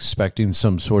they're expecting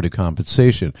some sort of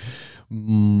compensation.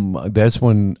 That's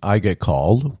when I get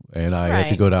called, and I have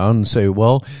to go down and say,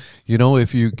 well,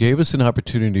 if you gave us an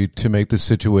opportunity to make the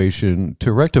situation,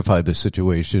 to rectify the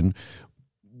situation,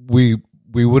 we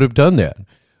would have done that.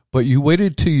 But you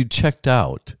waited till you checked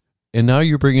out, and now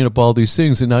you're bringing up all these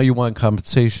things, and now you want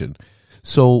compensation.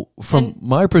 So from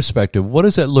my perspective, what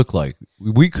does that look like?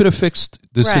 We could have fixed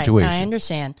the situation. I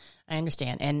understand.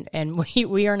 And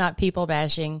we are not people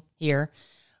bashing here.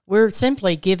 We're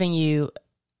simply giving you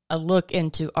a look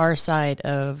into our side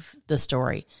of the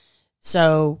story.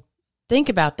 So think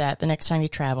about that the next time you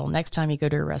travel, next time you go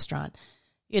to a restaurant.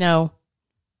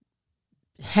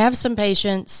 Have some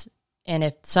patience. And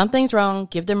if something's wrong,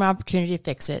 give them an opportunity to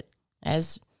fix it,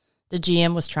 as the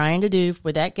GM was trying to do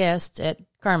with that guest at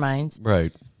Carmine's.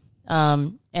 Right.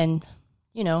 And,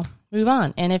 move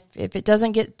on. And if it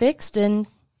doesn't get fixed, then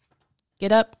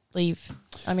get up, leave.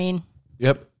 I mean.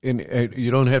 Yep. And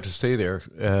you don't have to stay there.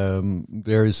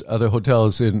 There's other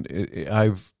hotels, and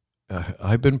I've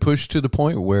been pushed to the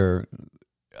point where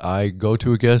I go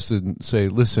to a guest and say,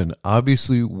 listen,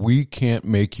 obviously we can't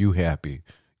make you happy.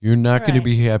 You're not going to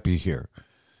be happy here.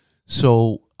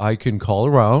 So I can call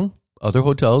around other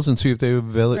hotels and see if they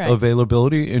have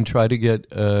availability and try to get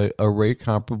a rate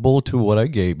comparable to what I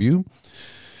gave you.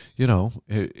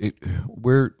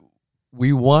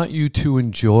 We want you to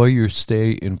enjoy your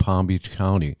stay in Palm Beach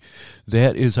County.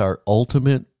 That is our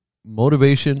ultimate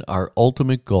motivation, our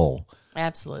ultimate goal.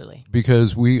 Absolutely.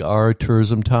 Because we are a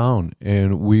tourism town,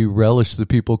 and we relish the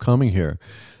people coming here.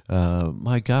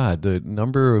 My God, the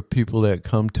number of people that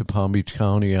come to Palm Beach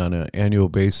County on an annual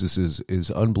basis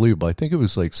is unbelievable. I think it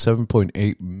was like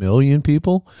 7.8 million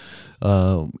people.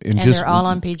 And they're all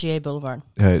on PGA Boulevard.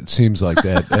 It seems like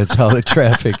that. That's how the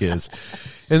traffic is.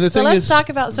 And the thing let's talk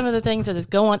about some of the things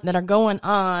that are going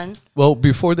on. Well,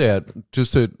 before that,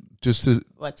 just to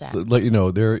what's that? Let you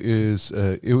know, there is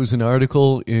it was an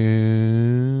article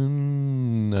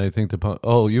in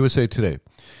USA Today.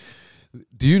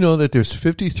 Do you know that there's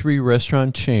 53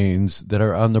 restaurant chains that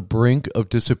are on the brink of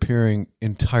disappearing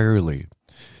entirely?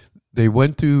 They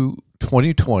went through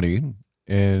 2020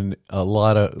 and a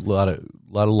lot of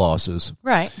losses.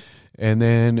 Right. And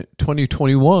then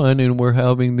 2021, and we're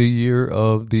having the year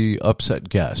of the upset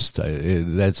guest.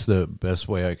 That's the best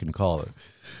way I can call it.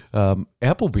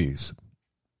 Applebee's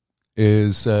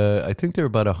is, I think they're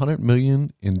about $100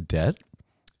 million in debt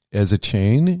as a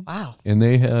chain. Wow. And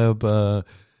they have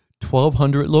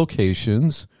 1,200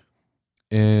 locations.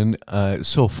 And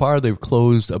so far, they've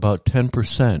closed about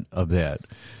 10% of that.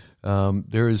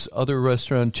 There's other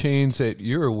restaurant chains that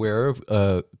you're aware of.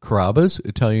 Carrabba's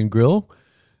Italian Grill.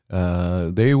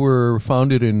 They were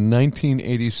founded in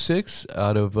 1986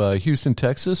 out of Houston,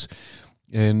 Texas.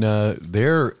 And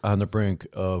they're on the brink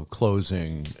of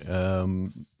closing.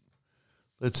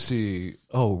 Let's see.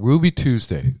 Oh, Ruby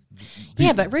Tuesday.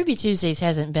 Yeah, but Ruby Tuesdays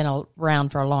hasn't been around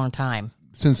for a long time.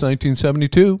 Since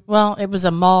 1972? Well, it was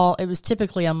a mall. It was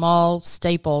typically a mall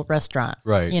staple restaurant.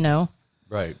 Right. You know?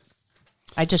 Right.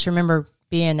 I just remember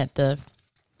being at the...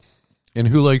 And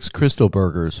who likes Crystal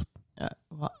Burgers?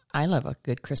 Well, I love a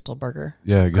good Crystal burger.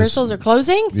 Yeah, I guess, Crystals are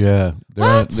closing? Yeah.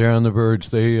 What? They're on the verge.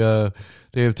 They have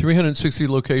 360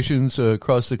 locations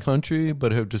across the country,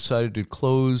 but have decided to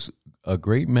close a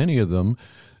great many of them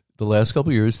the last couple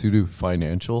of years due to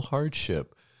financial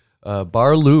hardship.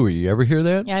 Bar Louie, you ever hear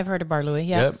that? Yeah, I've heard of Bar Louie,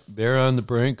 yeah. Yep, they're on the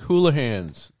brink. Hula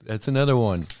Hands, that's another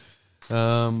one.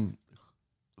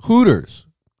 Hooters.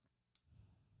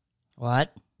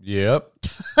 What? Yep,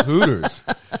 Hooters.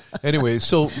 Anyway,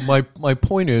 so my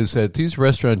point is that these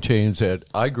restaurant chains that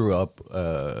I grew up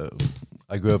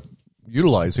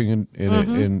utilizing,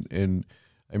 and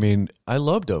I mean, I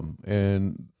loved them,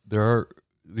 and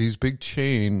these big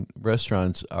chain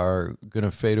restaurants are going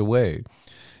to fade away.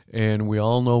 And we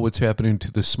all know what's happening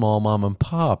to the small mom and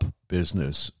pop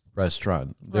business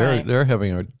restaurant. They're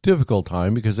having a difficult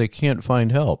time because they can't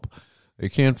find help. They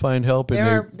can't find help.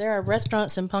 There are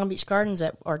restaurants in Palm Beach Gardens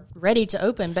that are ready to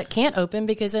open but can't open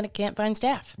because they can't find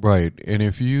staff. Right. And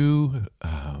if you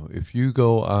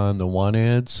go on the want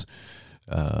ads,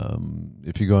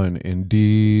 if you go on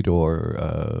Indeed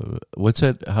or what's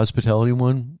that hospitality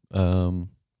one?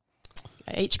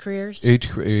 H Careers. H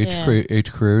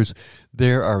Careers.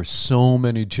 There are so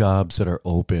many jobs that are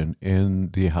open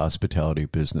in the hospitality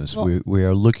business. Well, we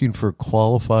are looking for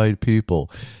qualified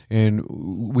people, and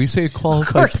we say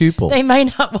qualified people. They may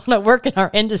not want to work in our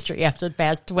industry after the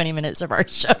past 20 minutes of our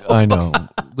show. I know.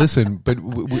 Listen, but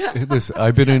listen,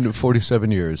 I've been in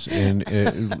 47 years, and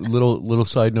little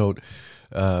side note.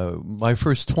 My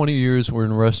first 20 years were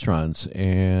in restaurants,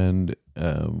 and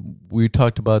we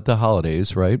talked about the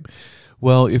holidays, right?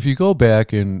 Well, if you go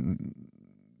back and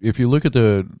if you look at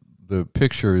the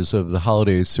pictures of the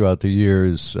holidays throughout the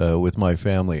years with my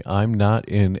family, I'm not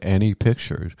in any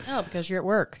pictures. Oh, because you're at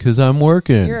work. Because I'm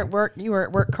working. You're at work. You were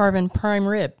at work carving prime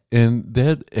rib. And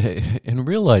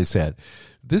realize that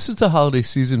this is the holiday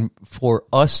season for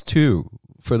us too.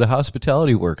 For the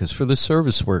hospitality workers, for the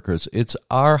service workers. It's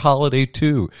our holiday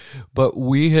too. But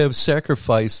we have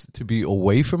sacrificed to be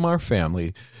away from our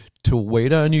family, to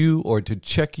wait on you or to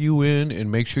check you in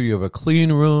and make sure you have a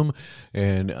clean room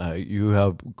and you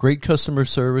have great customer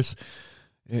service.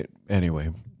 Anyway,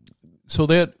 so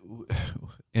that,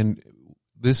 and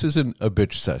this isn't a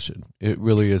bitch session. It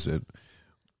really isn't.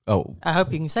 Oh, I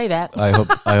hope you can say that. I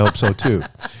hope so too.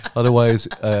 Otherwise,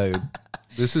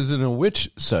 this isn't a witch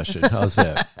session. How's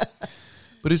that?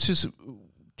 But it's just,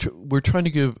 we're trying to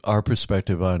give our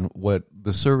perspective on what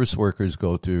the service workers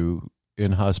go through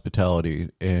in hospitality.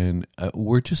 And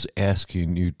we're just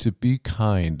asking you to be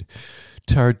kind,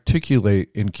 to articulate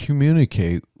and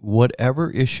communicate whatever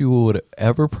issue,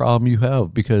 whatever problem you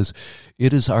have, because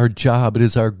it is our job, it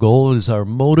is our goal, it is our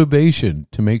motivation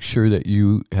to make sure that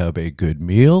you have a good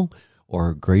meal or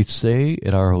a great stay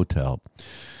at our hotel.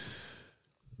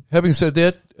 Having said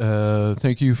that,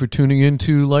 thank you for tuning in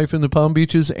to Life in the Palm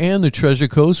Beaches and the Treasure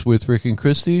Coast with Rick and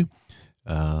Christy.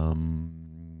 What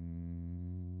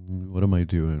am I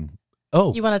doing?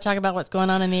 Oh, you want to talk about what's going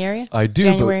on in the area? I do.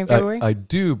 January and February? I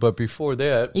do, but before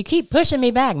that... You keep pushing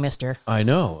me back, mister. I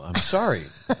know. I'm sorry.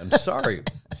 I'm sorry.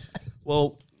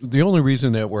 Well, the only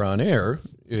reason that we're on air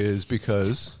is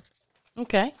because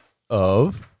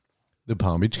of the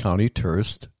Palm Beach County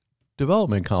Tourist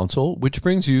Development Council, which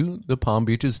brings you the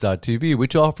PalmBeaches.tv,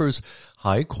 which offers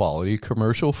high-quality,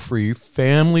 commercial-free,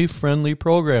 family-friendly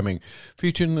programming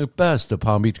featuring the best of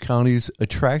Palm Beach County's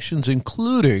attractions,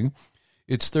 including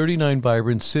its 39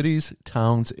 vibrant cities,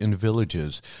 towns, and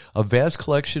villages. A vast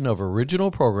collection of original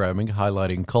programming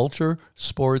highlighting culture,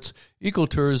 sports,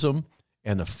 ecotourism,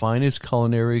 and the finest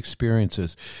culinary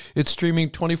experiences. It's streaming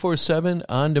 24/7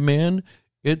 on demand.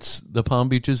 It's the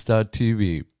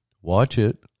PalmBeaches.tv. Watch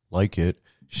it, like it,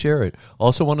 share it.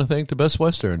 Also want to thank the Best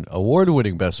Western,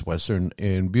 award-winning Best Western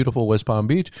in beautiful West Palm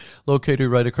Beach, located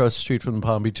right across the street from the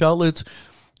Palm Beach Outlets.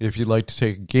 If you'd like to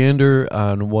take a gander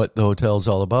on what the hotel is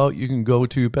all about, you can go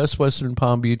to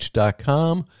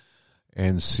bestwesternpalmbeach.com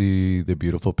and see the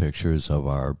beautiful pictures of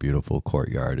our beautiful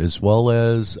courtyard, as well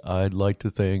as I'd like to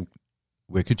thank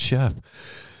Wicked Chef,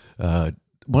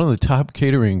 one of the top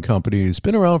catering companies,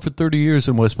 been around for 30 years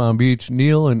in West Palm Beach.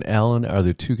 Neil and Alan are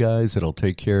the two guys that'll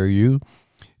take care of you,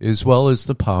 as well as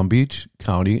the Palm Beach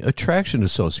County Attraction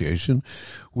Association,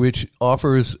 which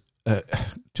offers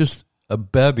just a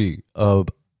bevy of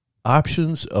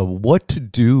options of what to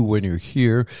do when you're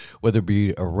here, whether it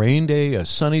be a rain day, a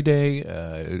sunny day,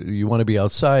 you want to be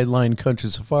outside, Lion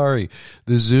Country Safari,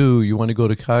 the zoo, you want to go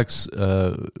to Cox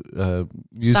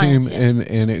Museum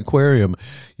and Aquarium,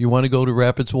 you want to go to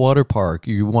Rapids Water Park,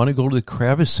 you want to go to the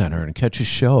Kravis Center and catch a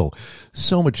show.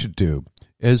 So much to do,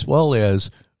 as well as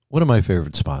one of my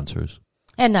favorite sponsors.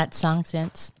 And that's Song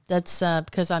Sense. That's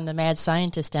because I'm the mad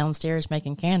scientist downstairs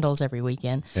making candles every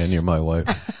weekend. And you're my wife.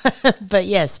 But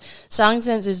yes, Song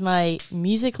Sense is my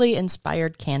musically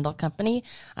inspired candle company.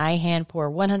 I hand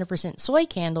pour 100% soy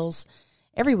candles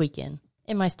every weekend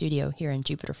in my studio here in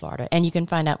Jupiter, Florida. And you can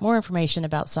find out more information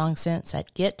about Song Sense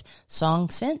at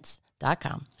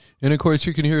getsongsense.com. And, of course,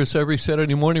 you can hear us every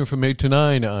Saturday morning from 8 to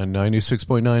 9 on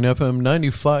 96.9 FM,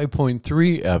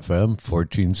 95.3 FM,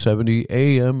 1470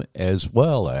 AM, as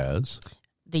well as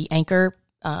the Anchor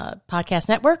Podcast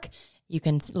Network. You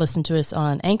can listen to us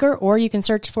on Anchor, or you can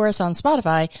search for us on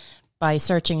Spotify by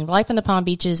searching Life in the Palm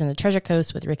Beaches and the Treasure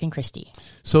Coast with Rick and Christie.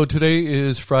 So today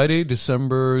is Friday,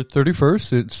 December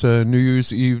 31st. It's New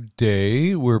Year's Eve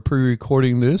day. We're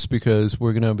pre-recording this because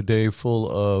we're going to have a day full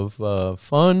of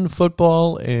fun,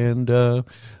 football, and I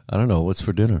don't know, what's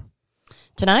for dinner?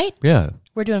 Tonight? Yeah.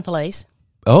 We're doing fillets.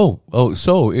 Oh,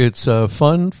 so it's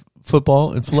fun,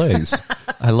 football, and fillets.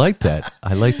 I like that.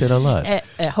 I like that a lot.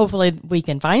 Hopefully we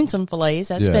can find some fillets.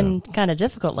 That's been kind of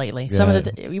difficult lately. Yeah. Some of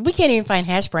we can't even find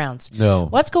hash browns. No.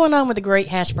 What's going on with the great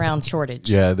hash brown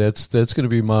shortage? Yeah, that's going to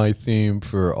be my theme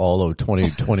for all of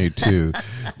 2022.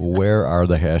 Where are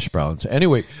the hash browns?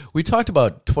 Anyway, we talked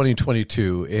about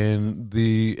 2022 and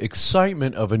the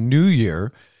excitement of a new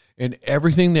year and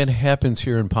everything that happens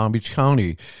here in Palm Beach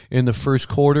County in the first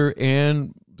quarter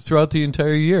and throughout the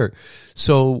entire year.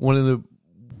 So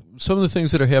some of the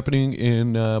things that are happening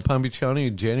in Palm Beach County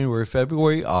in January,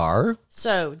 February are...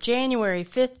 So, January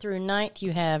 5th through 9th,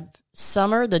 you have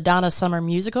Summer, the Donna Summer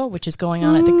musical, which is going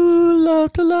on at the... Ooh,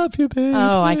 love to love you, baby.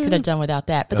 Oh, I could have done without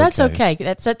that. But that's okay.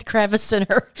 That's at the Kravis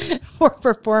Center for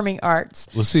Performing Arts.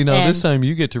 Well, see, now this time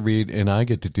you get to read and I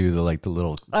get to do the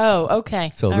little... Oh, okay.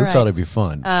 So this ought to be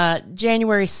fun.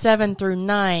 January 7 through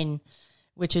 9,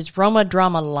 which is Roma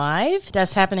Drama Live.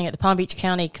 That's happening at the Palm Beach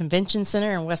County Convention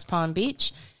Center in West Palm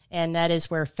Beach. And that is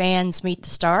where fans meet the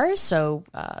stars, so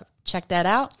check that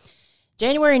out.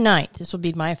 January 9th, this will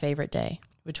be my favorite day,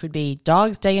 which would be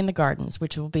Dog's Day in the Gardens,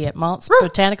 which will be at Mont's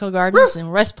Botanical Gardens in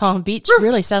West Palm Beach.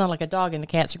 Really sounding like a dog, and the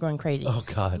cats are going crazy. Oh,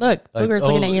 God. Look, Booger's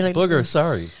looking at you. Booger,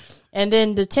 sorry. And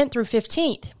then the 10th through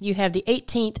 15th, you have the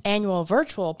 18th Annual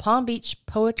Virtual Palm Beach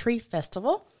Poetry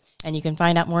Festival, and you can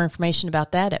find out more information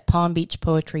about that at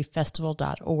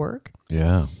palmbeachpoetryfestival.org.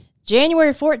 Yeah.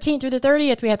 January 14th through the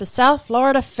 30th, we have the South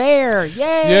Florida Fair.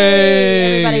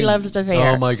 Yay! Everybody loves the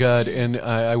fair. Oh, my God. And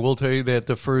I will tell you that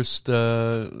the first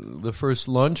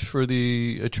lunch for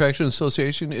the Attraction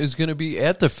Association is going to be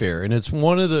at the fair. And it's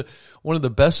one of the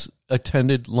best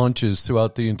attended lunches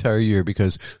throughout the entire year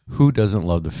because who doesn't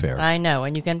love the fair? I know.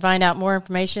 And you can find out more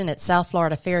information at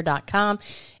southfloridafair.com.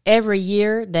 Every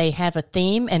year they have a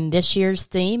theme, and this year's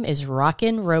theme is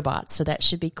Rockin' Robots, so that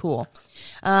should be cool.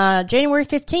 January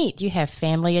 15th, you have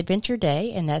Family Adventure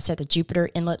Day, and that's at the Jupiter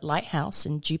Inlet Lighthouse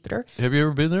in Jupiter. Have you ever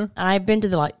been there? I've been to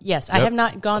the Yes, yep. I have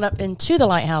not gone up into the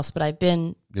lighthouse, but I've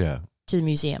been to the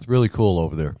museum. It's really cool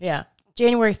over there. Yeah.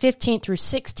 January 15th through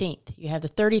 16th, you have the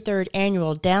 33rd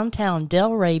Annual Downtown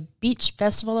Delray Beach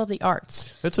Festival of the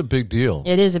Arts. That's a big deal.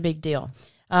 It is a big deal.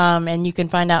 And you can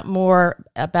find out more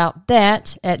about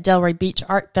that at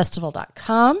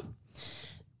DelrayBeachArtFestival.com.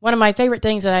 One of my favorite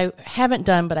things that I haven't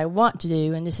done but I want to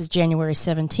do, and this is January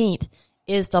 17th,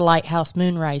 is the Lighthouse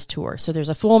Moonrise Tour. So there's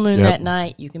a full moon that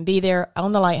night. You can be there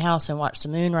on the lighthouse and watch the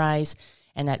moon rise,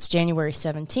 and that's January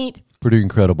 17th. Pretty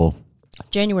incredible.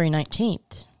 January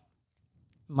 19th,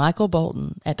 Michael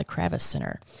Bolton at the Kravis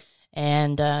Center.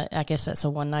 And I guess that's a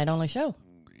one-night-only show.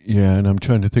 Yeah, and I'm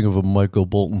trying to think of a Michael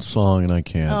Bolton song, and I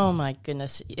can't. Oh, my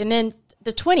goodness. And then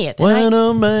the 20th. When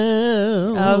a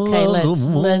man... Okay,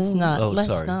 let's not. Oh, let's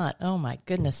sorry. not. Oh, my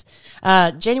goodness.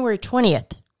 January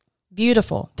 20th,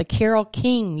 beautiful, the Carole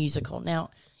King musical.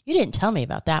 Now, You didn't tell me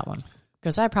about that one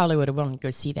because I probably would have wanted to go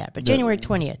see that. But January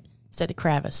 20th, it's at the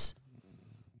Kravis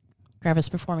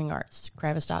Performing Arts,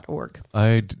 kravis.org.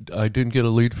 I didn't get a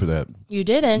lead for that. You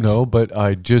didn't? No, but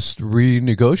I just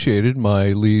renegotiated my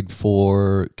lead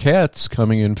for Cats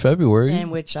coming in February.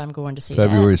 In which I'm going to see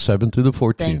February that. 7th through the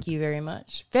 14th. Thank you very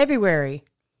much. February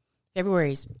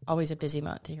is always a busy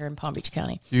month here in Palm Beach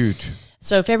County. Huge.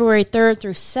 So February 3rd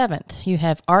through 7th, you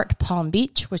have Art Palm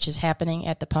Beach, which is happening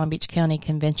at the Palm Beach County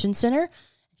Convention Center.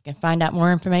 You can find out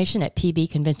more information at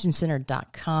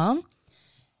pbconventioncenter.com.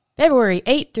 February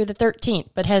 8th through the 13th,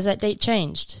 but has that date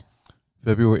changed?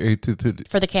 February 8th through the...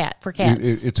 For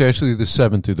cats. It's actually the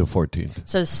 7th through the 14th.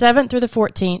 So 7th through the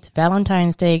 14th,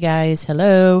 Valentine's Day, guys.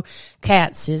 Hello.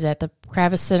 Cats is at the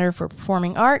Kravis Center for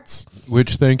Performing Arts.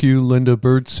 Which, thank you, Linda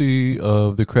Birdsey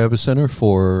of the Kravis Center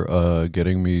for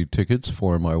getting me tickets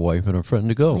for my wife and a friend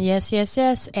to go. Yes.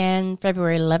 And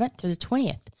February 11th through the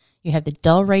 20th, you have the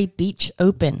Delray Beach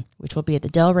Open, which will be at the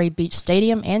Delray Beach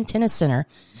Stadium and Tennis Center.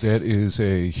 That is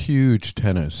a huge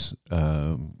tennis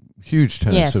event.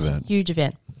 Yes, huge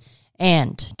event.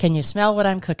 And can you smell what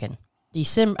I'm cooking?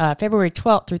 February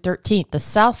 12th through 13th, the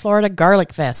South Florida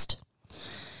Garlic Fest.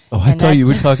 Oh, I thought you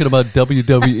were talking about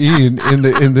WWE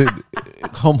in the.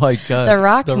 Oh my God, The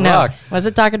Rock. The No, Rock.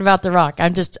 wasn't talking about The Rock. I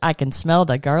can smell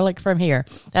the garlic from here.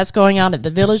 That's going on at the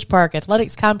Village Park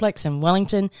Athletics Complex in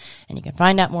Wellington, and you can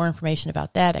find out more information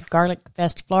about that at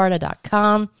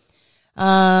garlicfestflorida.com.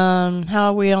 How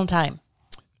are we on time?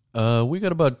 We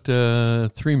got about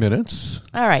 3 minutes.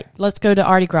 All right, let's go to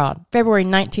Mardi Gras, February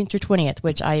 19th through 20th,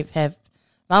 which I have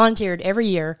volunteered every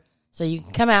year. So you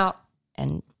can come out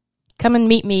and come and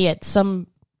meet me at some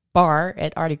bar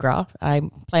at Mardi Gras. I'm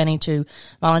planning to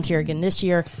volunteer again this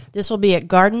year. This will be at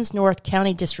Gardens North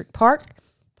County District Park,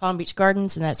 Palm Beach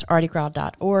Gardens, and that's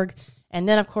mardigras.org. And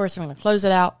then, of course, I'm going to close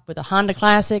it out with a Honda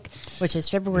Classic, which is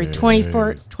February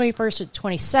 21st to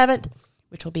 27th,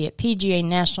 which will be at PGA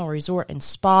National Resort and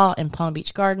Spa in Palm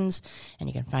Beach Gardens. And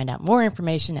you can find out more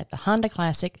information at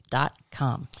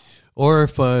thehondaclassic.com. Or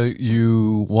if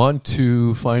you want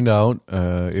to find out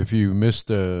if you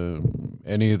missed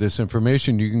any of this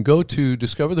information, you can go to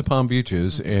Discover the Palm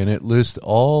Beaches, and it lists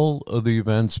all of the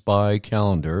events by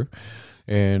calendar.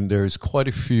 And there's quite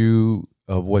a few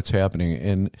of what's happening.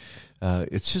 And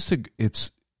it's just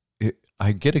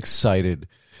I get excited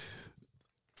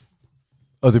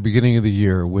at the beginning of the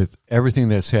year with everything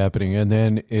that's happening, and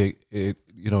then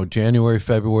January,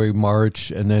 February,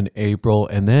 March, and then April,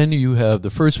 and then you have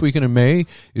the first weekend of May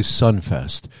is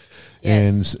Sunfest.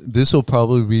 Yes. And this will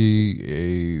probably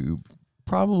be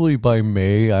probably by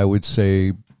May, I would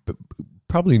say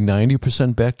probably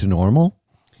 90% back to normal.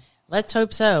 Let's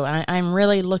hope so. I'm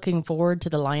really looking forward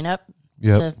to the lineup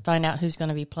to find out who's going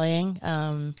to be playing.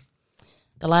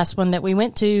 The last one that we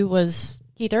went to was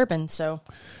Keith Urban, so...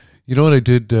 You know what I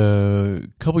did a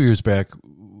couple years back?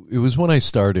 It was when I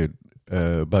started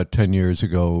about 10 years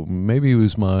ago. Maybe it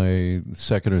was my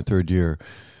second or third year.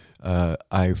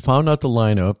 I found out the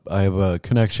lineup. I have a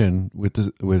connection with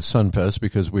Sunfest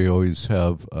because we always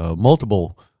have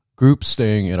multiple groups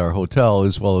staying at our hotel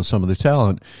as well as some of the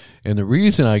talent. And the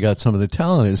reason I got some of the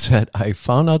talent is that I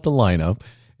found out the lineup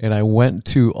and I went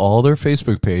to all their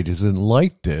Facebook pages and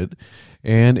liked it,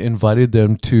 and invited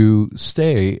them to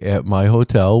stay at my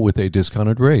hotel with a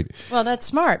discounted rate. Well, that's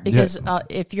smart because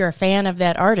if you're a fan of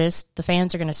that artist, the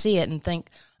fans are going to see it and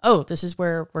think, oh, this is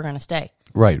where we're going to stay.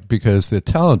 Right, because the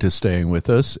talent is staying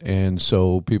with us, and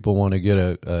so people want to get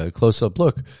a close-up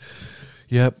look.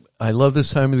 Yep, I love this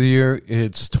time of the year.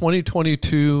 It's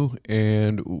 2022,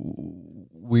 and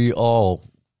we all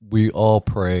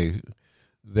pray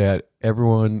that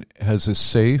everyone has a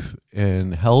safe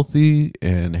and healthy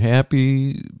and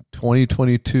happy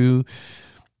 2022.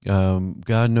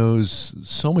 God knows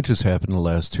so much has happened in the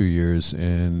last 2 years,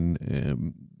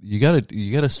 and you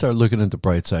gotta start looking at the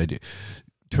bright side.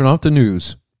 Turn off the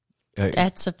news.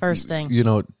 That's the first thing.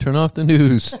 Turn off the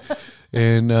news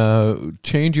and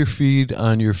change your feed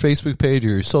on your Facebook page or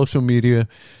your social media,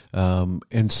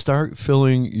 and start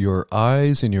filling your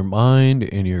eyes and your mind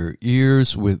and your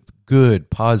ears with good,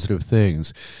 positive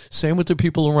things. Same with the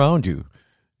people around you.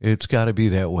 It's got to be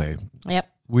that way. Yep.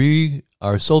 We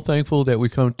are so thankful that we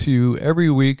come to you every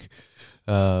week.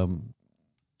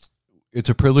 It's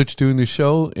a privilege doing the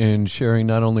show and sharing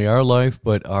not only our life,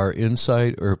 but our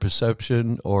insight or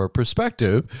perception or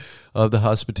perspective of the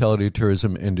hospitality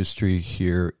tourism industry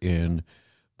here in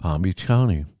Palm Beach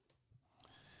County.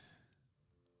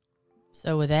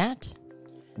 So with that,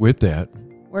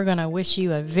 we're going to wish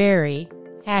you a very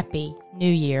happy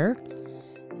new year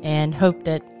and hope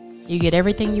that you get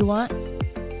everything you want.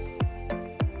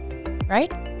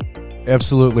 Right?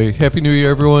 Absolutely. Happy New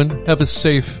Year, everyone. Have a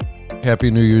safe,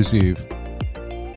 happy New Year's Eve.